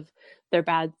lot of their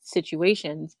bad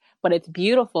situations, but it's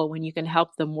beautiful when you can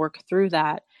help them work through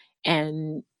that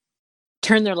and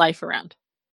turn their life around.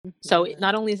 So Mhm.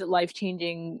 not only is it life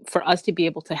changing for us to be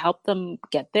able to help them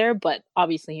get there, but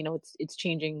obviously, it's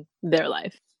changing their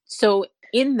life. So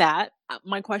in that,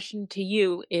 my question to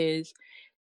you is,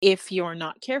 if you're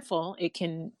not careful, it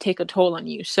can take a toll on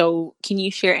you. So can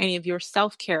you share any of your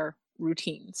self-care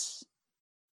routines?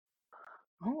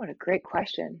 Oh, what a great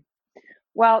question.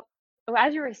 Well, Well,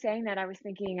 as you were saying that, I was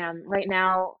thinking, right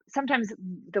now, sometimes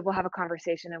that we'll have a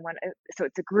conversation and so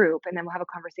it's a group, and then we'll have a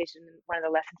conversation in one of the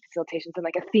lesson facilitations, and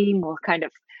like a theme will kind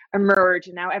of emerge,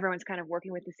 and now everyone's kind of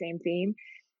working with the same theme.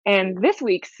 And this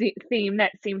week's theme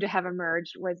that seemed to have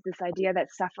emerged was this idea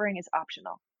that suffering is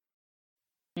optional.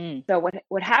 Mm, So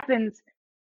what happens,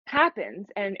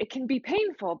 and it can be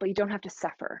painful, but you don't have to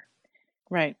suffer.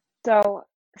 right. So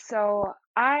so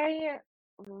I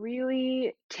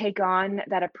really take on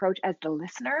that approach as the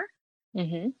listener,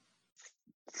 Hmm.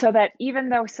 so that even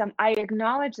though I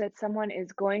acknowledge that someone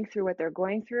is going through what they're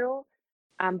going through,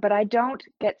 but I don't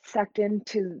get sucked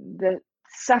into the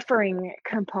suffering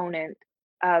component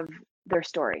of their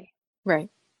story. Right.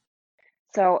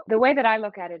 So the way that I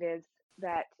look at it is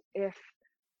that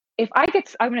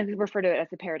I'm going to refer to it as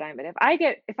a paradigm, but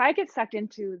if I get sucked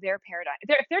into their paradigm,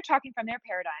 if they're talking from their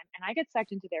paradigm and I get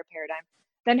sucked into their paradigm,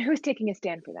 then who's taking a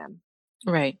stand for them?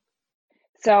 Right.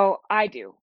 So I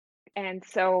do. And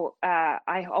so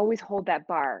I always hold that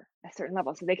bar a certain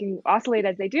level. So they can oscillate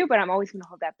as they do, but I'm always going to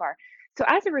hold that bar. So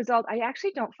as a result, I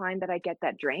actually don't find that I get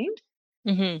that drained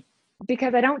Hmm.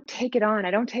 because I don't take it on.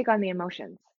 I don't take on the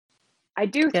emotions. I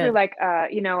do through Good. like a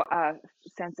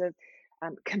sense of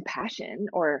compassion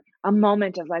or a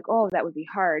moment of like, oh, that would be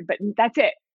hard, but that's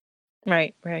it.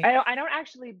 Right. Right. I don't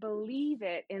actually believe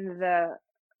it in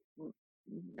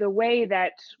the way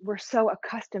that we're so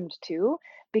accustomed to,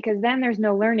 because then there's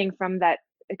no learning from that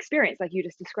experience like you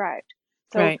just described.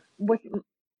 So Right. with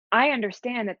I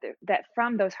understand that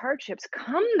from those hardships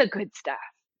come the good stuff.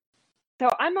 So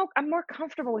I'm more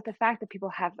comfortable with the fact that people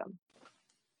have them.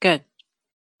 Good.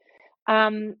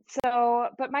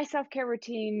 But my self-care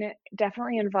routine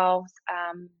definitely involves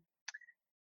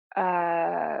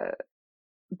uh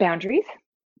boundaries.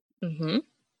 Hmm.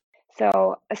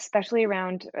 So especially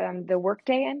around the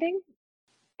workday ending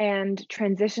and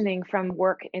transitioning from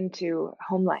work into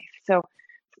home life. So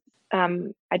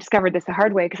I discovered this the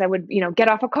hard way because I would, get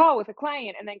off a call with a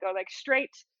client and then go like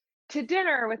straight to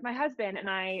dinner with my husband, and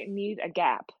I need a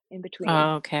gap in between,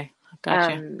 Oh, okay.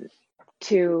 Gotcha. um,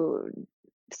 to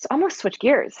almost switch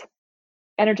gears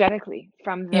energetically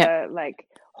from Yeah. the like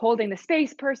holding the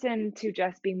space person to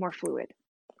just being more fluid.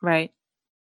 Right.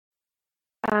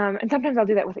 And sometimes I'll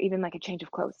do that with even like a change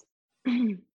of clothes.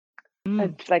 Mm.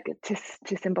 It's like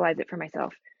to symbolize it for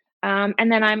myself.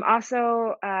 And then I'm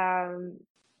also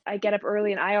I get up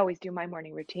early and I always do my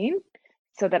morning routine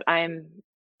so that I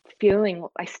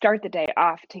start the day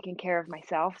off taking care of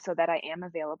myself so that I am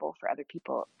available for other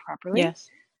people properly, Yes.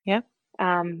 Yep.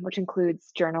 which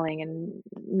includes journaling and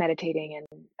meditating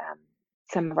and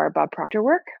some of our Bob Proctor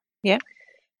work. Yep.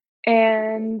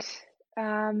 And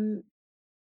um,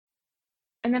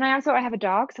 And then I have a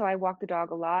dog, so I walk the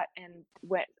dog a lot, and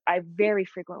when I very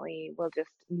frequently will just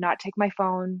not take my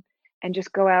phone and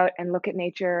just go out and look at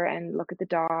nature and look at the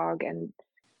dog and,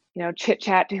 chit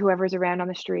chat to whoever's around on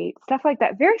the street, stuff like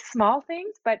that. Very small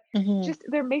things, but Hmm. just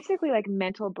they're basically like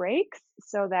mental breaks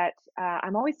so that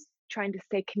I'm always trying to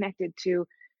stay connected to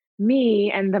me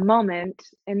and the moment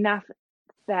enough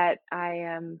that I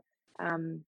am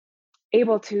um,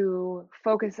 able to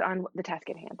focus on the task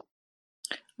at hand.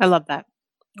 I love that.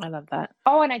 I love that.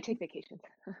 Oh, and I take vacations.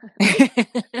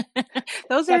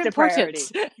 Those are That's a important. priority.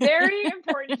 Very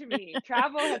important to me.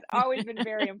 Travel has always been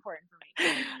very important for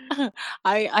me.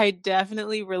 I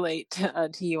definitely relate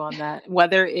to you on that.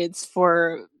 Whether it's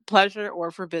for pleasure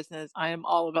or for business, I am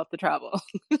all about the travel.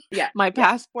 Yeah, My yeah.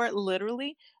 passport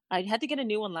literally, I had to get a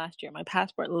new one last year. My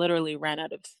passport literally ran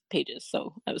out of pages,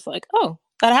 so I was like, "Oh,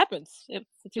 that happens. It's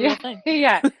a real Yeah, thing."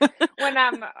 yeah.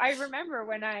 I remember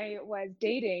when I was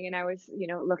dating and I was,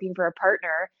 looking for a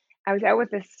partner, I was out with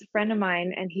this friend of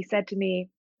mine and he said to me,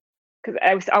 because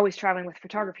I was always traveling with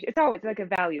photography. It's always like a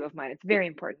value of mine. It's very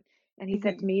important. And he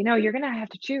said to Mhm. me, you're gonna have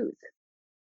to choose.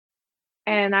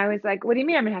 And I was like, what do you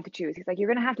mean I'm gonna have to choose? He's like,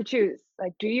 you're gonna have to choose.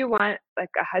 Like, do you want like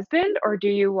a husband or do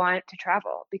you want to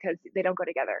travel? Because they don't go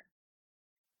together.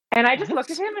 And I just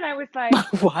looked at What? him and I was like,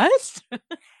 What?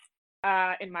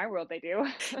 in my world, they do.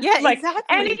 Yeah, Like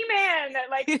any exactly. man that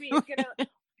likes me is gonna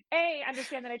A,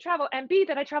 understand that I travel, and B,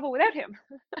 that I travel without him.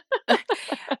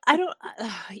 I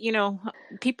don't,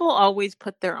 people always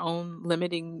put their own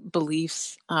limiting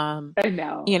beliefs. I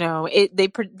know.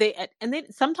 And they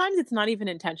sometimes it's not even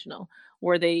intentional,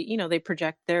 where they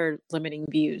project their limiting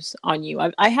views on you.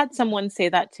 I had someone say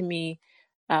that to me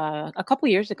a couple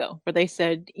years ago, where they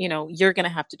said, you're going to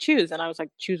have to choose, and I was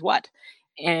like, choose what?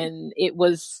 And it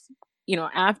was,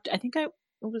 after it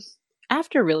was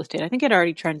after real estate. I think I'd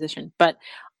already transitioned, but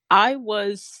I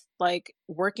was like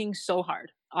working so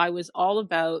hard. I was all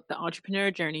about the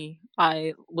entrepreneur journey.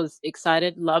 I was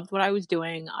excited, loved what I was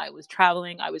doing. I was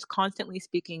traveling. I was constantly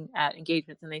speaking at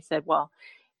engagements, and they said, "Well,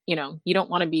 you don't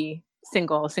want to be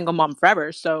single, a single mom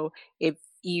forever. So if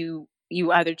you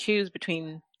either choose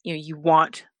between, you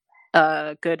want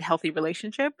a good, healthy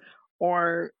relationship,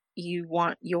 or you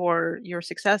want your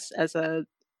success as a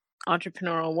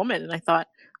entrepreneurial woman." And I thought,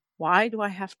 why do I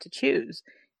have to choose?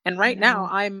 And I right now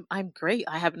know. I'm great.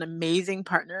 I have an amazing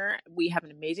partner. We have an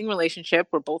amazing relationship.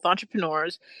 We're both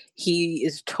entrepreneurs. He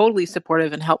is totally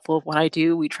supportive and helpful of what I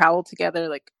do. We travel together.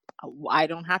 Like, I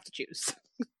don't have to choose.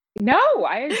 No,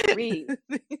 I agree.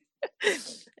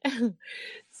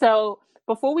 So,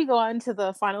 before we go on to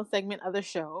the final segment of the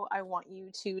show, I want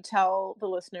you to tell the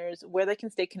listeners where they can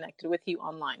stay connected with you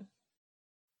online.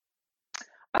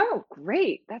 Oh,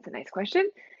 great. That's a nice question.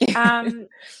 Um,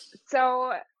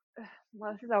 so,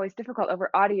 well, this is always difficult over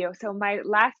audio. So my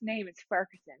last name is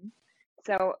Farquharson.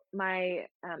 So my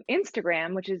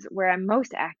Instagram, which is where I'm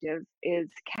most active, is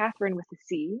Catherine with a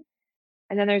C,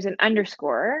 and then there's an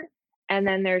underscore, and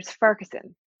then there's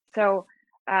Farquharson. So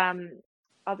um,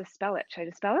 I'll just spell it. Should I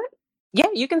just spell it? Yeah,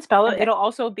 you can spell it. Okay. It'll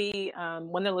also be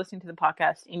when they're listening to the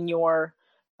podcast in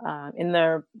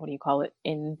their, what do you call it,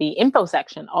 in the info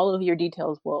section. All of your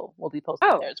details will be posted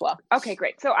Oh, there as well. okay,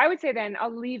 great. So I would say then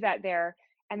I'll leave that there.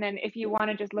 And then if you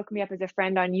want to just look me up as a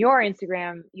friend on your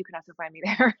Instagram, you can also find me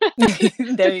there. There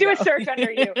Just you do a go. search under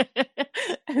you.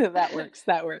 That works.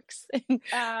 That works.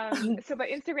 But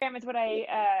Instagram is what I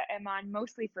am on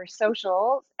mostly for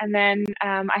socials. And then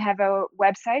I have a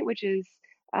website, which is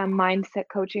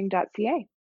mindsetcoaching.ca.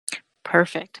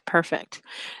 Perfect, perfect.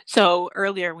 So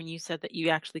earlier when you said that you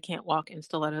actually can't walk in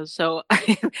stilettos, so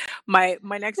my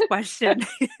next question,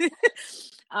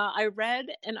 I read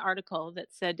an article that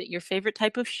said that your favorite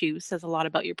type of shoe says a lot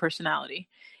about your personality,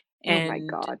 Oh my and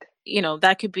God.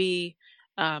 that could be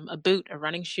a boot, a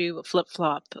running shoe, a flip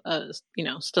flop,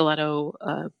 stiletto,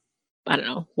 I don't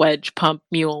know, wedge, pump,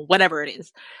 mule, whatever it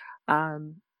is.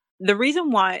 Um, the reason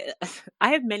why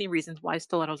I have many reasons why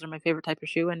stilettos are my favorite type of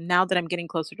shoe, and now that I'm getting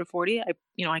closer to 40,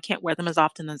 I can't wear them as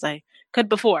often as I could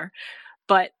before.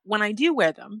 But when I do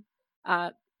wear them, uh,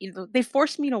 they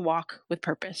force me to walk with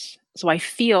purpose. So I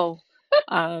feel,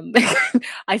 um,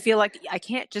 I feel like I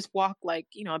can't just walk like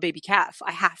a baby calf.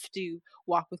 I have to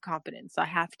walk with confidence. I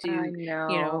have I to,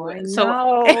 know, I so.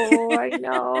 know, I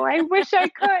know. I wish I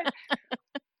could.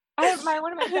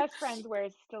 One of my best friends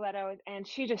wears stilettos and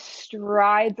she just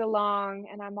strides along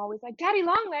and I'm always like, "Daddy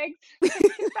long legs, like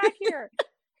get back here."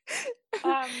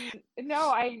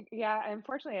 No, yeah,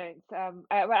 unfortunately it's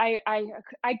but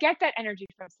I get that energy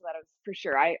from stilettos for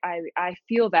sure. I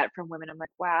feel that from women. I'm like,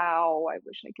 "Wow, I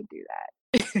wish I could do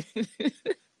that."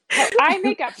 So I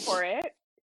make up for it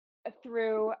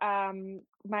through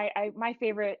my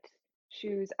favorite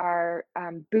shoes are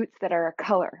boots that are a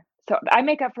color. So I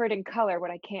make up for it in color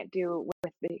what I can't do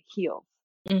with the heels.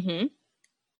 Hmm.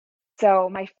 So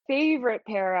my favorite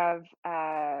pair of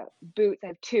boots, I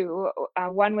have two.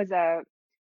 One was a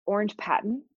orange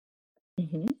patent,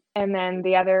 Hmm. and then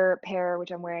the other pair,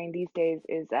 which I'm wearing these days,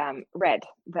 is red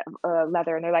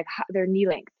leather, and they're knee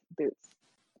length boots.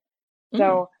 Mm.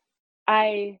 So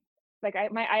I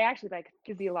actually like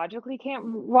physiologically can't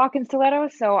walk in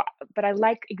stilettos, so but I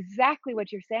like exactly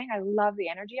what you're saying. I love the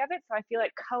energy of it, so I feel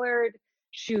like colored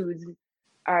shoes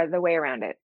are the way around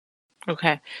it.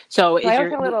 Okay. So So is I your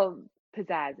also have a little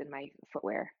pizzazz in my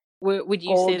footwear. would you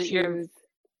say Gold that your shoes.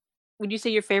 would you say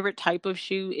your favorite type of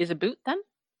shoe is a boot then?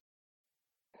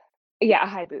 Yeah, a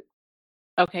high boot.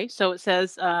 Okay, so it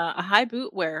says a high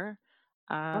boot wearer.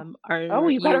 Oh, oh, Are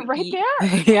you got you, it right you there.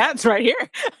 yeah, it's right here.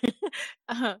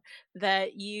 uh,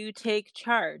 that you take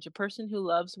charge. A person who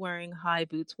loves wearing high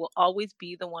boots will always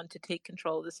be the one to take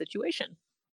control of the situation.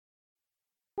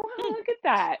 Wow, Hmm. look at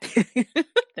that.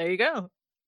 There you go.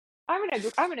 I'm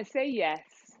gonna say yes.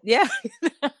 Yeah.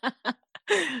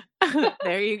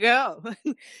 There you go.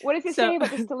 What does it So say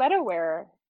about the stiletto wearer?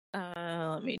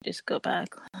 let me just go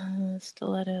back.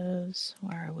 Stilettos.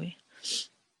 Where are we?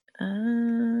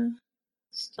 Uh,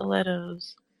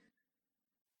 stilettos.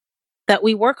 That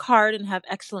we work hard and have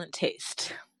excellent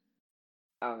taste.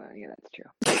 Oh, yeah, that's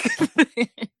true.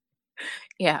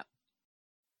 Yeah.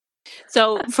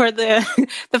 So for the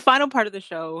the final part of the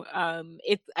show,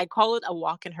 I call it a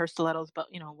walk in her stilettos, but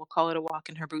we'll call it a walk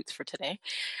in her boots for today.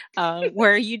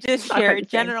 Where you just Not quite share the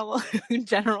same.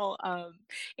 general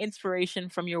inspiration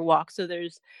from your walk. So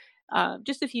there's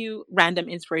just a few random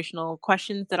inspirational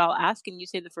questions that I'll ask, and you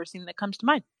say the first thing that comes to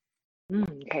mind.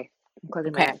 Okay, I'm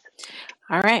closing my Okay. eyes.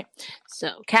 All right.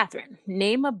 So, Catherine,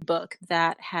 name a book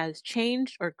that has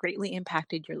changed or greatly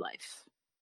impacted your life.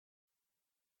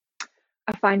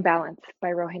 A Fine Balance by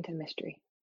Rohinton Mystery.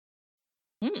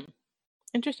 Hmm,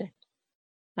 interesting.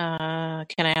 Can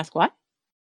I ask why?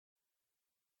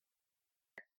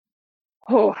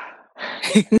 Oh,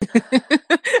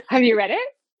 have you read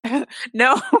it?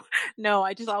 No, no,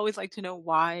 I just always like to know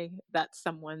why that's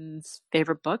someone's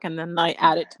favorite book, and then I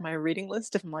add it to my reading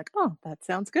list if I'm like, "Oh, that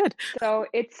sounds good." So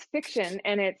it's fiction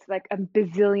and it's like a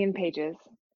bazillion pages.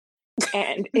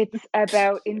 And it's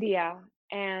about India,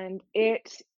 and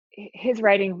his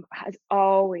writing has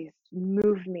always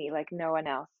moved me like no one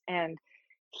else. And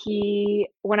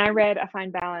when I read A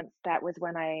Fine Balance, that was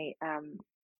when I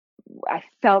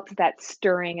felt that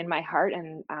stirring in my heart,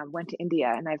 and went to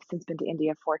India, and I've since been to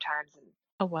India 4 times,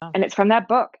 Oh, wow. and it's from that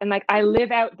book, and like I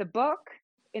live out the book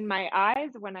in my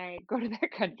eyes when I go to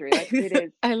that country. Like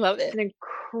I love it's it. an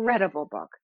incredible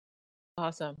book.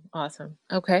 Awesome, awesome.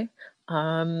 Okay.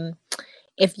 Um,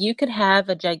 if you could have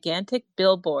a gigantic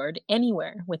billboard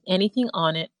anywhere with anything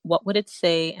on it, what would it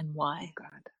say and Oh why?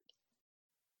 God,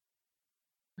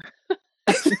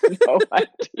 I have no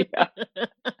idea.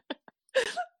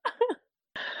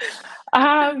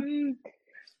 Um,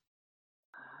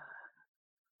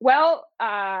 well,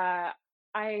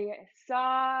 I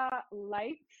saw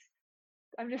lights.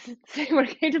 I'm just saying what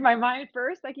came to my mind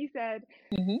first, like you said.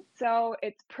 Mhm. So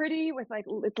it's pretty with like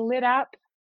it's lit up,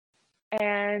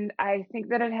 and I think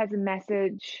that it has a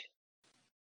message.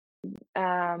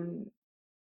 Um,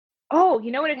 oh,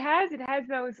 you know what it has? It has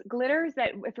those glitters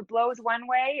that if it blows one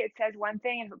way, it says one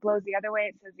thing, and if it blows the other way,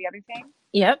 it says the other thing.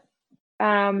 Yep.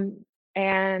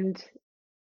 And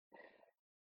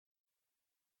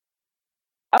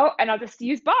oh, and I'll just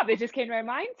use Bob. It just came to my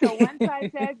mind. So one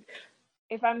side says,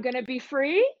 "If I'm gonna be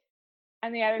free,"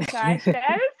 and the other side says,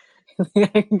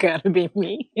 Gotta be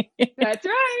me. "That's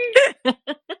right."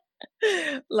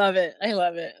 Love it. I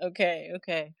love it. Okay,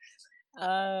 okay.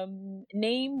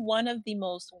 Name one of the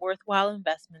most worthwhile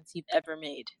investments you've ever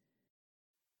made.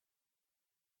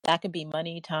 That could be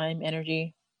money, time,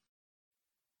 energy.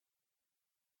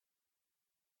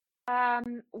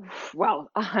 Well,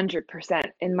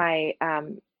 100% in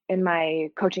my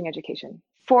coaching education,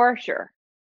 for sure.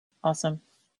 Awesome.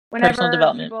 Personal Whenever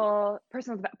development. people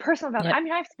personal development, Yep. I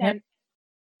mean, Yep.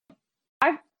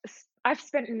 I've I've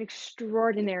spent an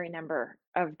extraordinary number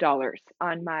of dollars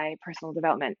on my personal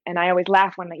development, and I always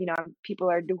laugh when people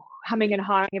are humming and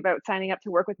hawing about signing up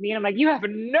to work with me, and I'm like, you have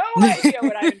no idea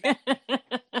what I've invested.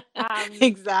 Um,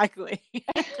 Exactly.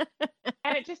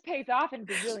 and it just pays off in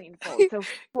bazillion fold. So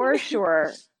for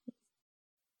sure,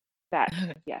 that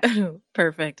yes.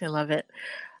 Perfect. I love it.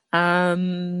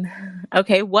 Um,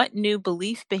 okay, what new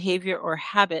belief, behavior, or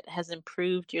habit has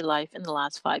improved your life in the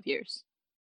last 5 years?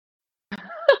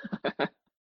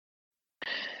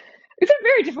 These are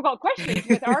very difficult questions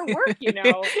with our work.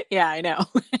 Yeah, I know.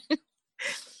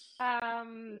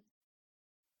 Um,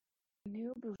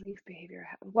 New belief behavior.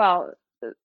 Well,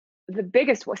 the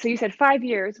biggest one. So you said 5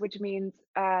 years, which means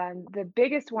the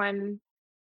biggest one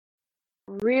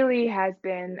really has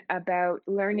been about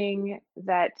learning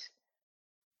that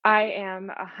I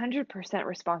am 100%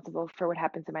 responsible for what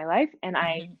happens in my life, and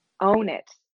I Mhm, own it.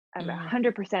 I'm mhm.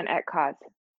 100% at cause.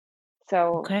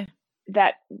 So Okay.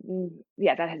 that,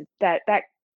 yeah, that has that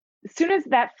as soon as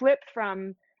that flipped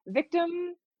from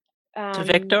victim To um,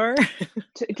 Victor.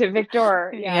 to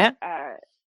victor, yeah, Yeah.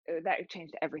 that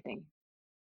changed everything.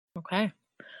 Okay.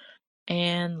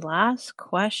 And last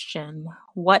question.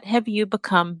 What have you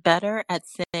become better at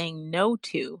saying no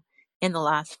to in the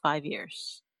last 5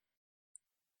 years?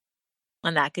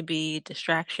 And that could be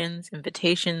distractions,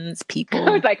 invitations, I was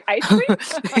people. like, ice cream?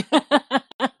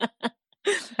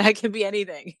 That could be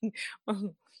anything.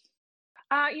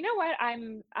 You know what?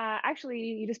 I'm actually,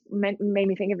 you just made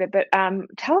me think of it, but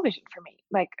television for me.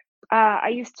 Like, I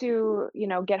used to,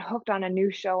 get hooked on a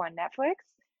new show on Netflix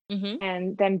Mhm,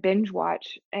 and then binge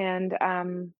watch. And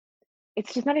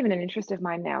it's just not even an interest of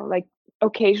mine now. Like,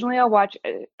 occasionally I'll watch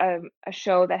a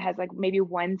show that has like maybe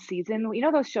one season. You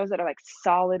know, those shows that are like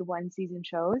solid one season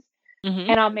shows? mhm,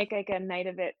 And I'll make like a night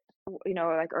of it,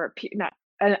 like, or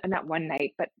not one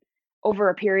night, but over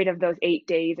a period of those 8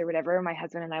 days or whatever, my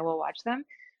husband and I will watch them.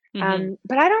 mhm.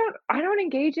 But I don't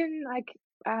engage in like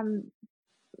um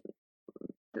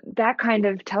that kind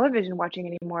of television watching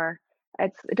anymore.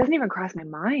 It doesn't even cross my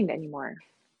mind anymore.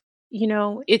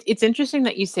 It's interesting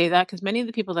that you say that because many of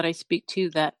the people that I speak to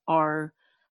that are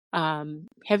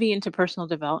heavy into personal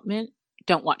development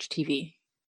don't watch TV.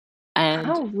 And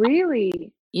Oh,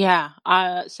 really? yeah,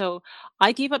 so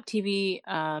I gave up TV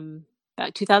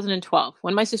about 2012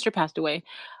 when my sister passed away.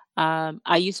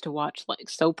 I used to watch like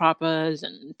soap operas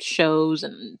and shows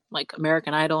and like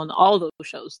American Idol and all those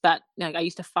shows that like I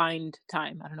used to find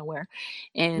time, I don't know where,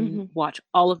 and Hmm. watch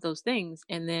all of those things.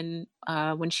 And then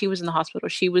when she was in the hospital,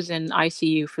 she was in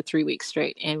ICU for 3 weeks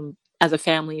straight. And as a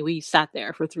family, we sat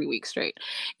there for 3 weeks straight.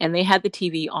 And they had the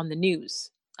TV on the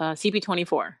news,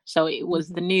 CP24. So it was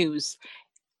the Hmm. news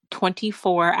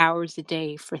 24 hours a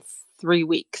day for 3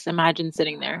 weeks. Imagine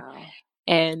sitting there. Wow.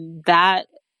 And that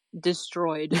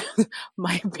destroyed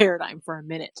my paradigm for a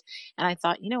minute. And I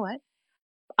thought, you know what?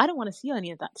 I don't want to see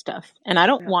any of that stuff. And I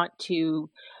don't No, want to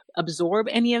absorb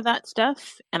any of that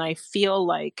stuff. And I feel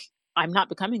like I'm not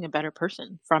becoming a better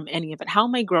person from any of it. How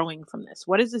am I growing from this?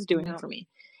 What is this doing no. for me?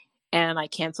 And I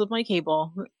canceled my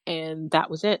cable, and that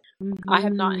was it. I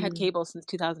have not had Hmm. cable since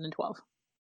 2012.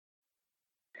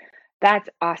 That's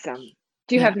awesome.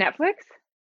 Do you have Yeah. Netflix?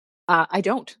 I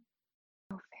don't.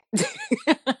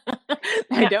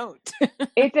 I No, don't.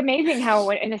 it's amazing how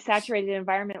in a saturated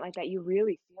environment like that, you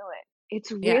really feel it.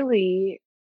 It's Yeah. really,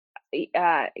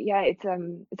 yeah,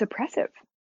 it's oppressive.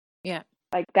 Yeah.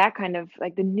 Like that kind of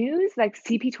like the news, like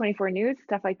CP24 news,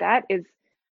 stuff like that is,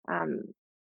 um,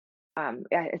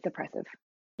 yeah, it's oppressive.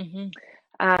 Hmm.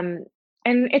 Um,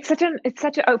 and it's such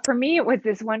a, oh, for me, it was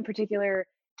this one particular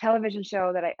television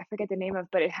show that I forget the name of,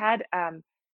 but it had,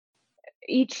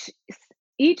 each,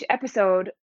 each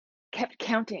episode kept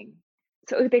counting.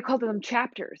 So they called them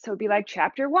chapters. So it'd be like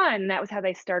chapter one. That was how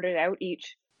they started out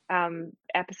each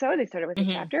episode. They started with a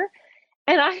Hmm. chapter.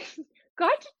 And I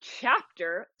got to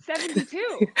chapter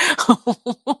 72.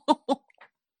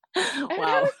 And I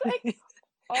Wow. was like,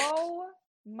 oh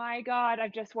my God,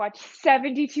 I've just watched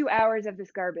 72 hours of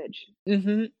this garbage.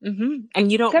 And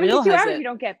you don't 72 realize hours it. you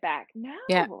don't get back. No,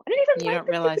 Yeah, I didn't even you like don't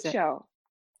the realize stupid it. show.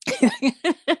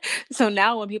 Yeah. So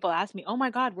now when people ask me, "Oh my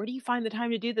God, where do you find the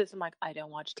time to do this?" I'm like, "I don't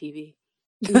watch TV."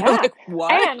 Yeah. Like,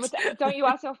 what? And with don't you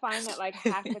also find that like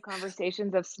half the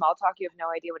conversations of small talk, you have no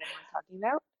idea what anyone's talking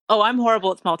about? Oh, I'm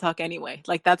horrible at small talk anyway.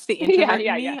 Like that's the Yeah, introvert in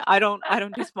yeah, yeah. me. I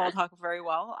don't do small talk very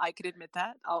well. I could admit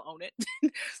that. I'll own it.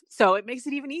 So it makes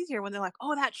it even easier when they're like,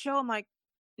 "Oh, that show." I'm like,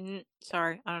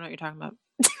 "Sorry, I don't know what you're talking about."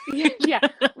 Yeah, yeah.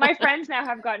 My friends now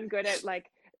have gotten good at like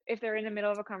if they're in the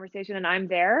middle of a conversation and I'm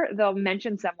there, they'll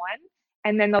mention someone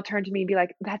and then they'll turn to me and be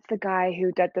like, "That's the guy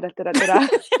who da da da da da da."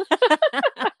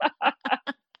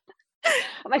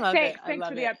 I'm like, Love it. "Thanks, I thanks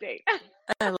for love the it. update."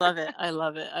 I love it. I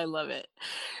love it. I love it.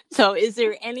 So, is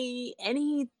there any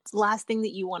last thing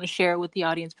that you want to share with the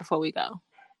audience before we go?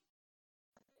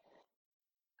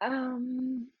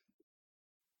 Um,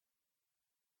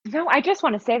 no, I just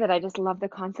want to say that I just love the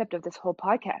concept of this whole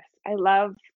podcast. I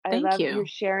Thank love your you.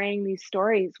 sharing these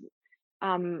stories.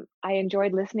 I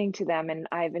enjoyed listening to them and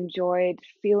I've enjoyed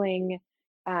feeling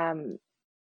um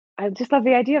I just love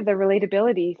the idea of the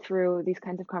relatability through these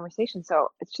kinds of conversations. So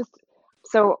it's just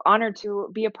so honored to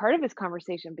be a part of this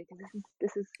conversation because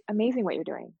this is amazing what you're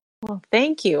doing. Well,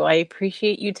 thank you. I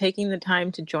appreciate you taking the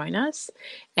time to join us.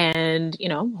 And,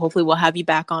 hopefully we'll have you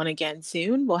back on again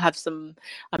soon.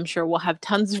 I'm sure we'll have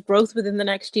tons of growth within the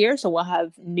next year. So we'll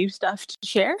have new stuff to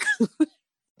share.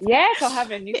 Yes, I'll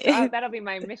have a new that'll be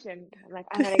my mission. I'm like,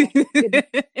 I gotta get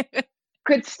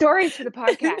good stories for the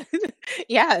podcast.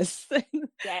 Yes.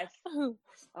 Yes, I'll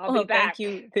be Well, thank back.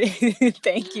 you.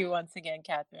 Thank you once again,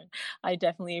 Catherine. I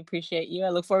definitely appreciate you. I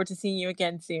look forward to seeing you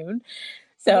again soon.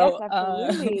 Yes, So,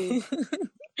 absolutely.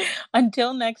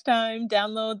 until next time,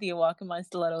 download the A Walk in My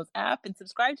Stilettos app and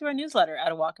subscribe to our newsletter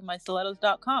at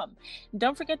awalkinmystilettos.com. And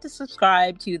don't forget to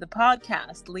subscribe to the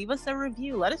podcast. Leave us a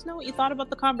review. Let us know what you thought about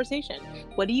the conversation.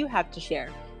 What do you have to share?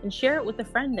 And share it with a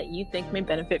friend that you think may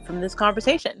benefit from this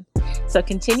conversation. So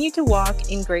continue to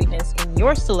walk in greatness in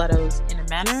your stilettos in a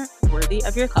manner worthy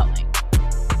of your calling.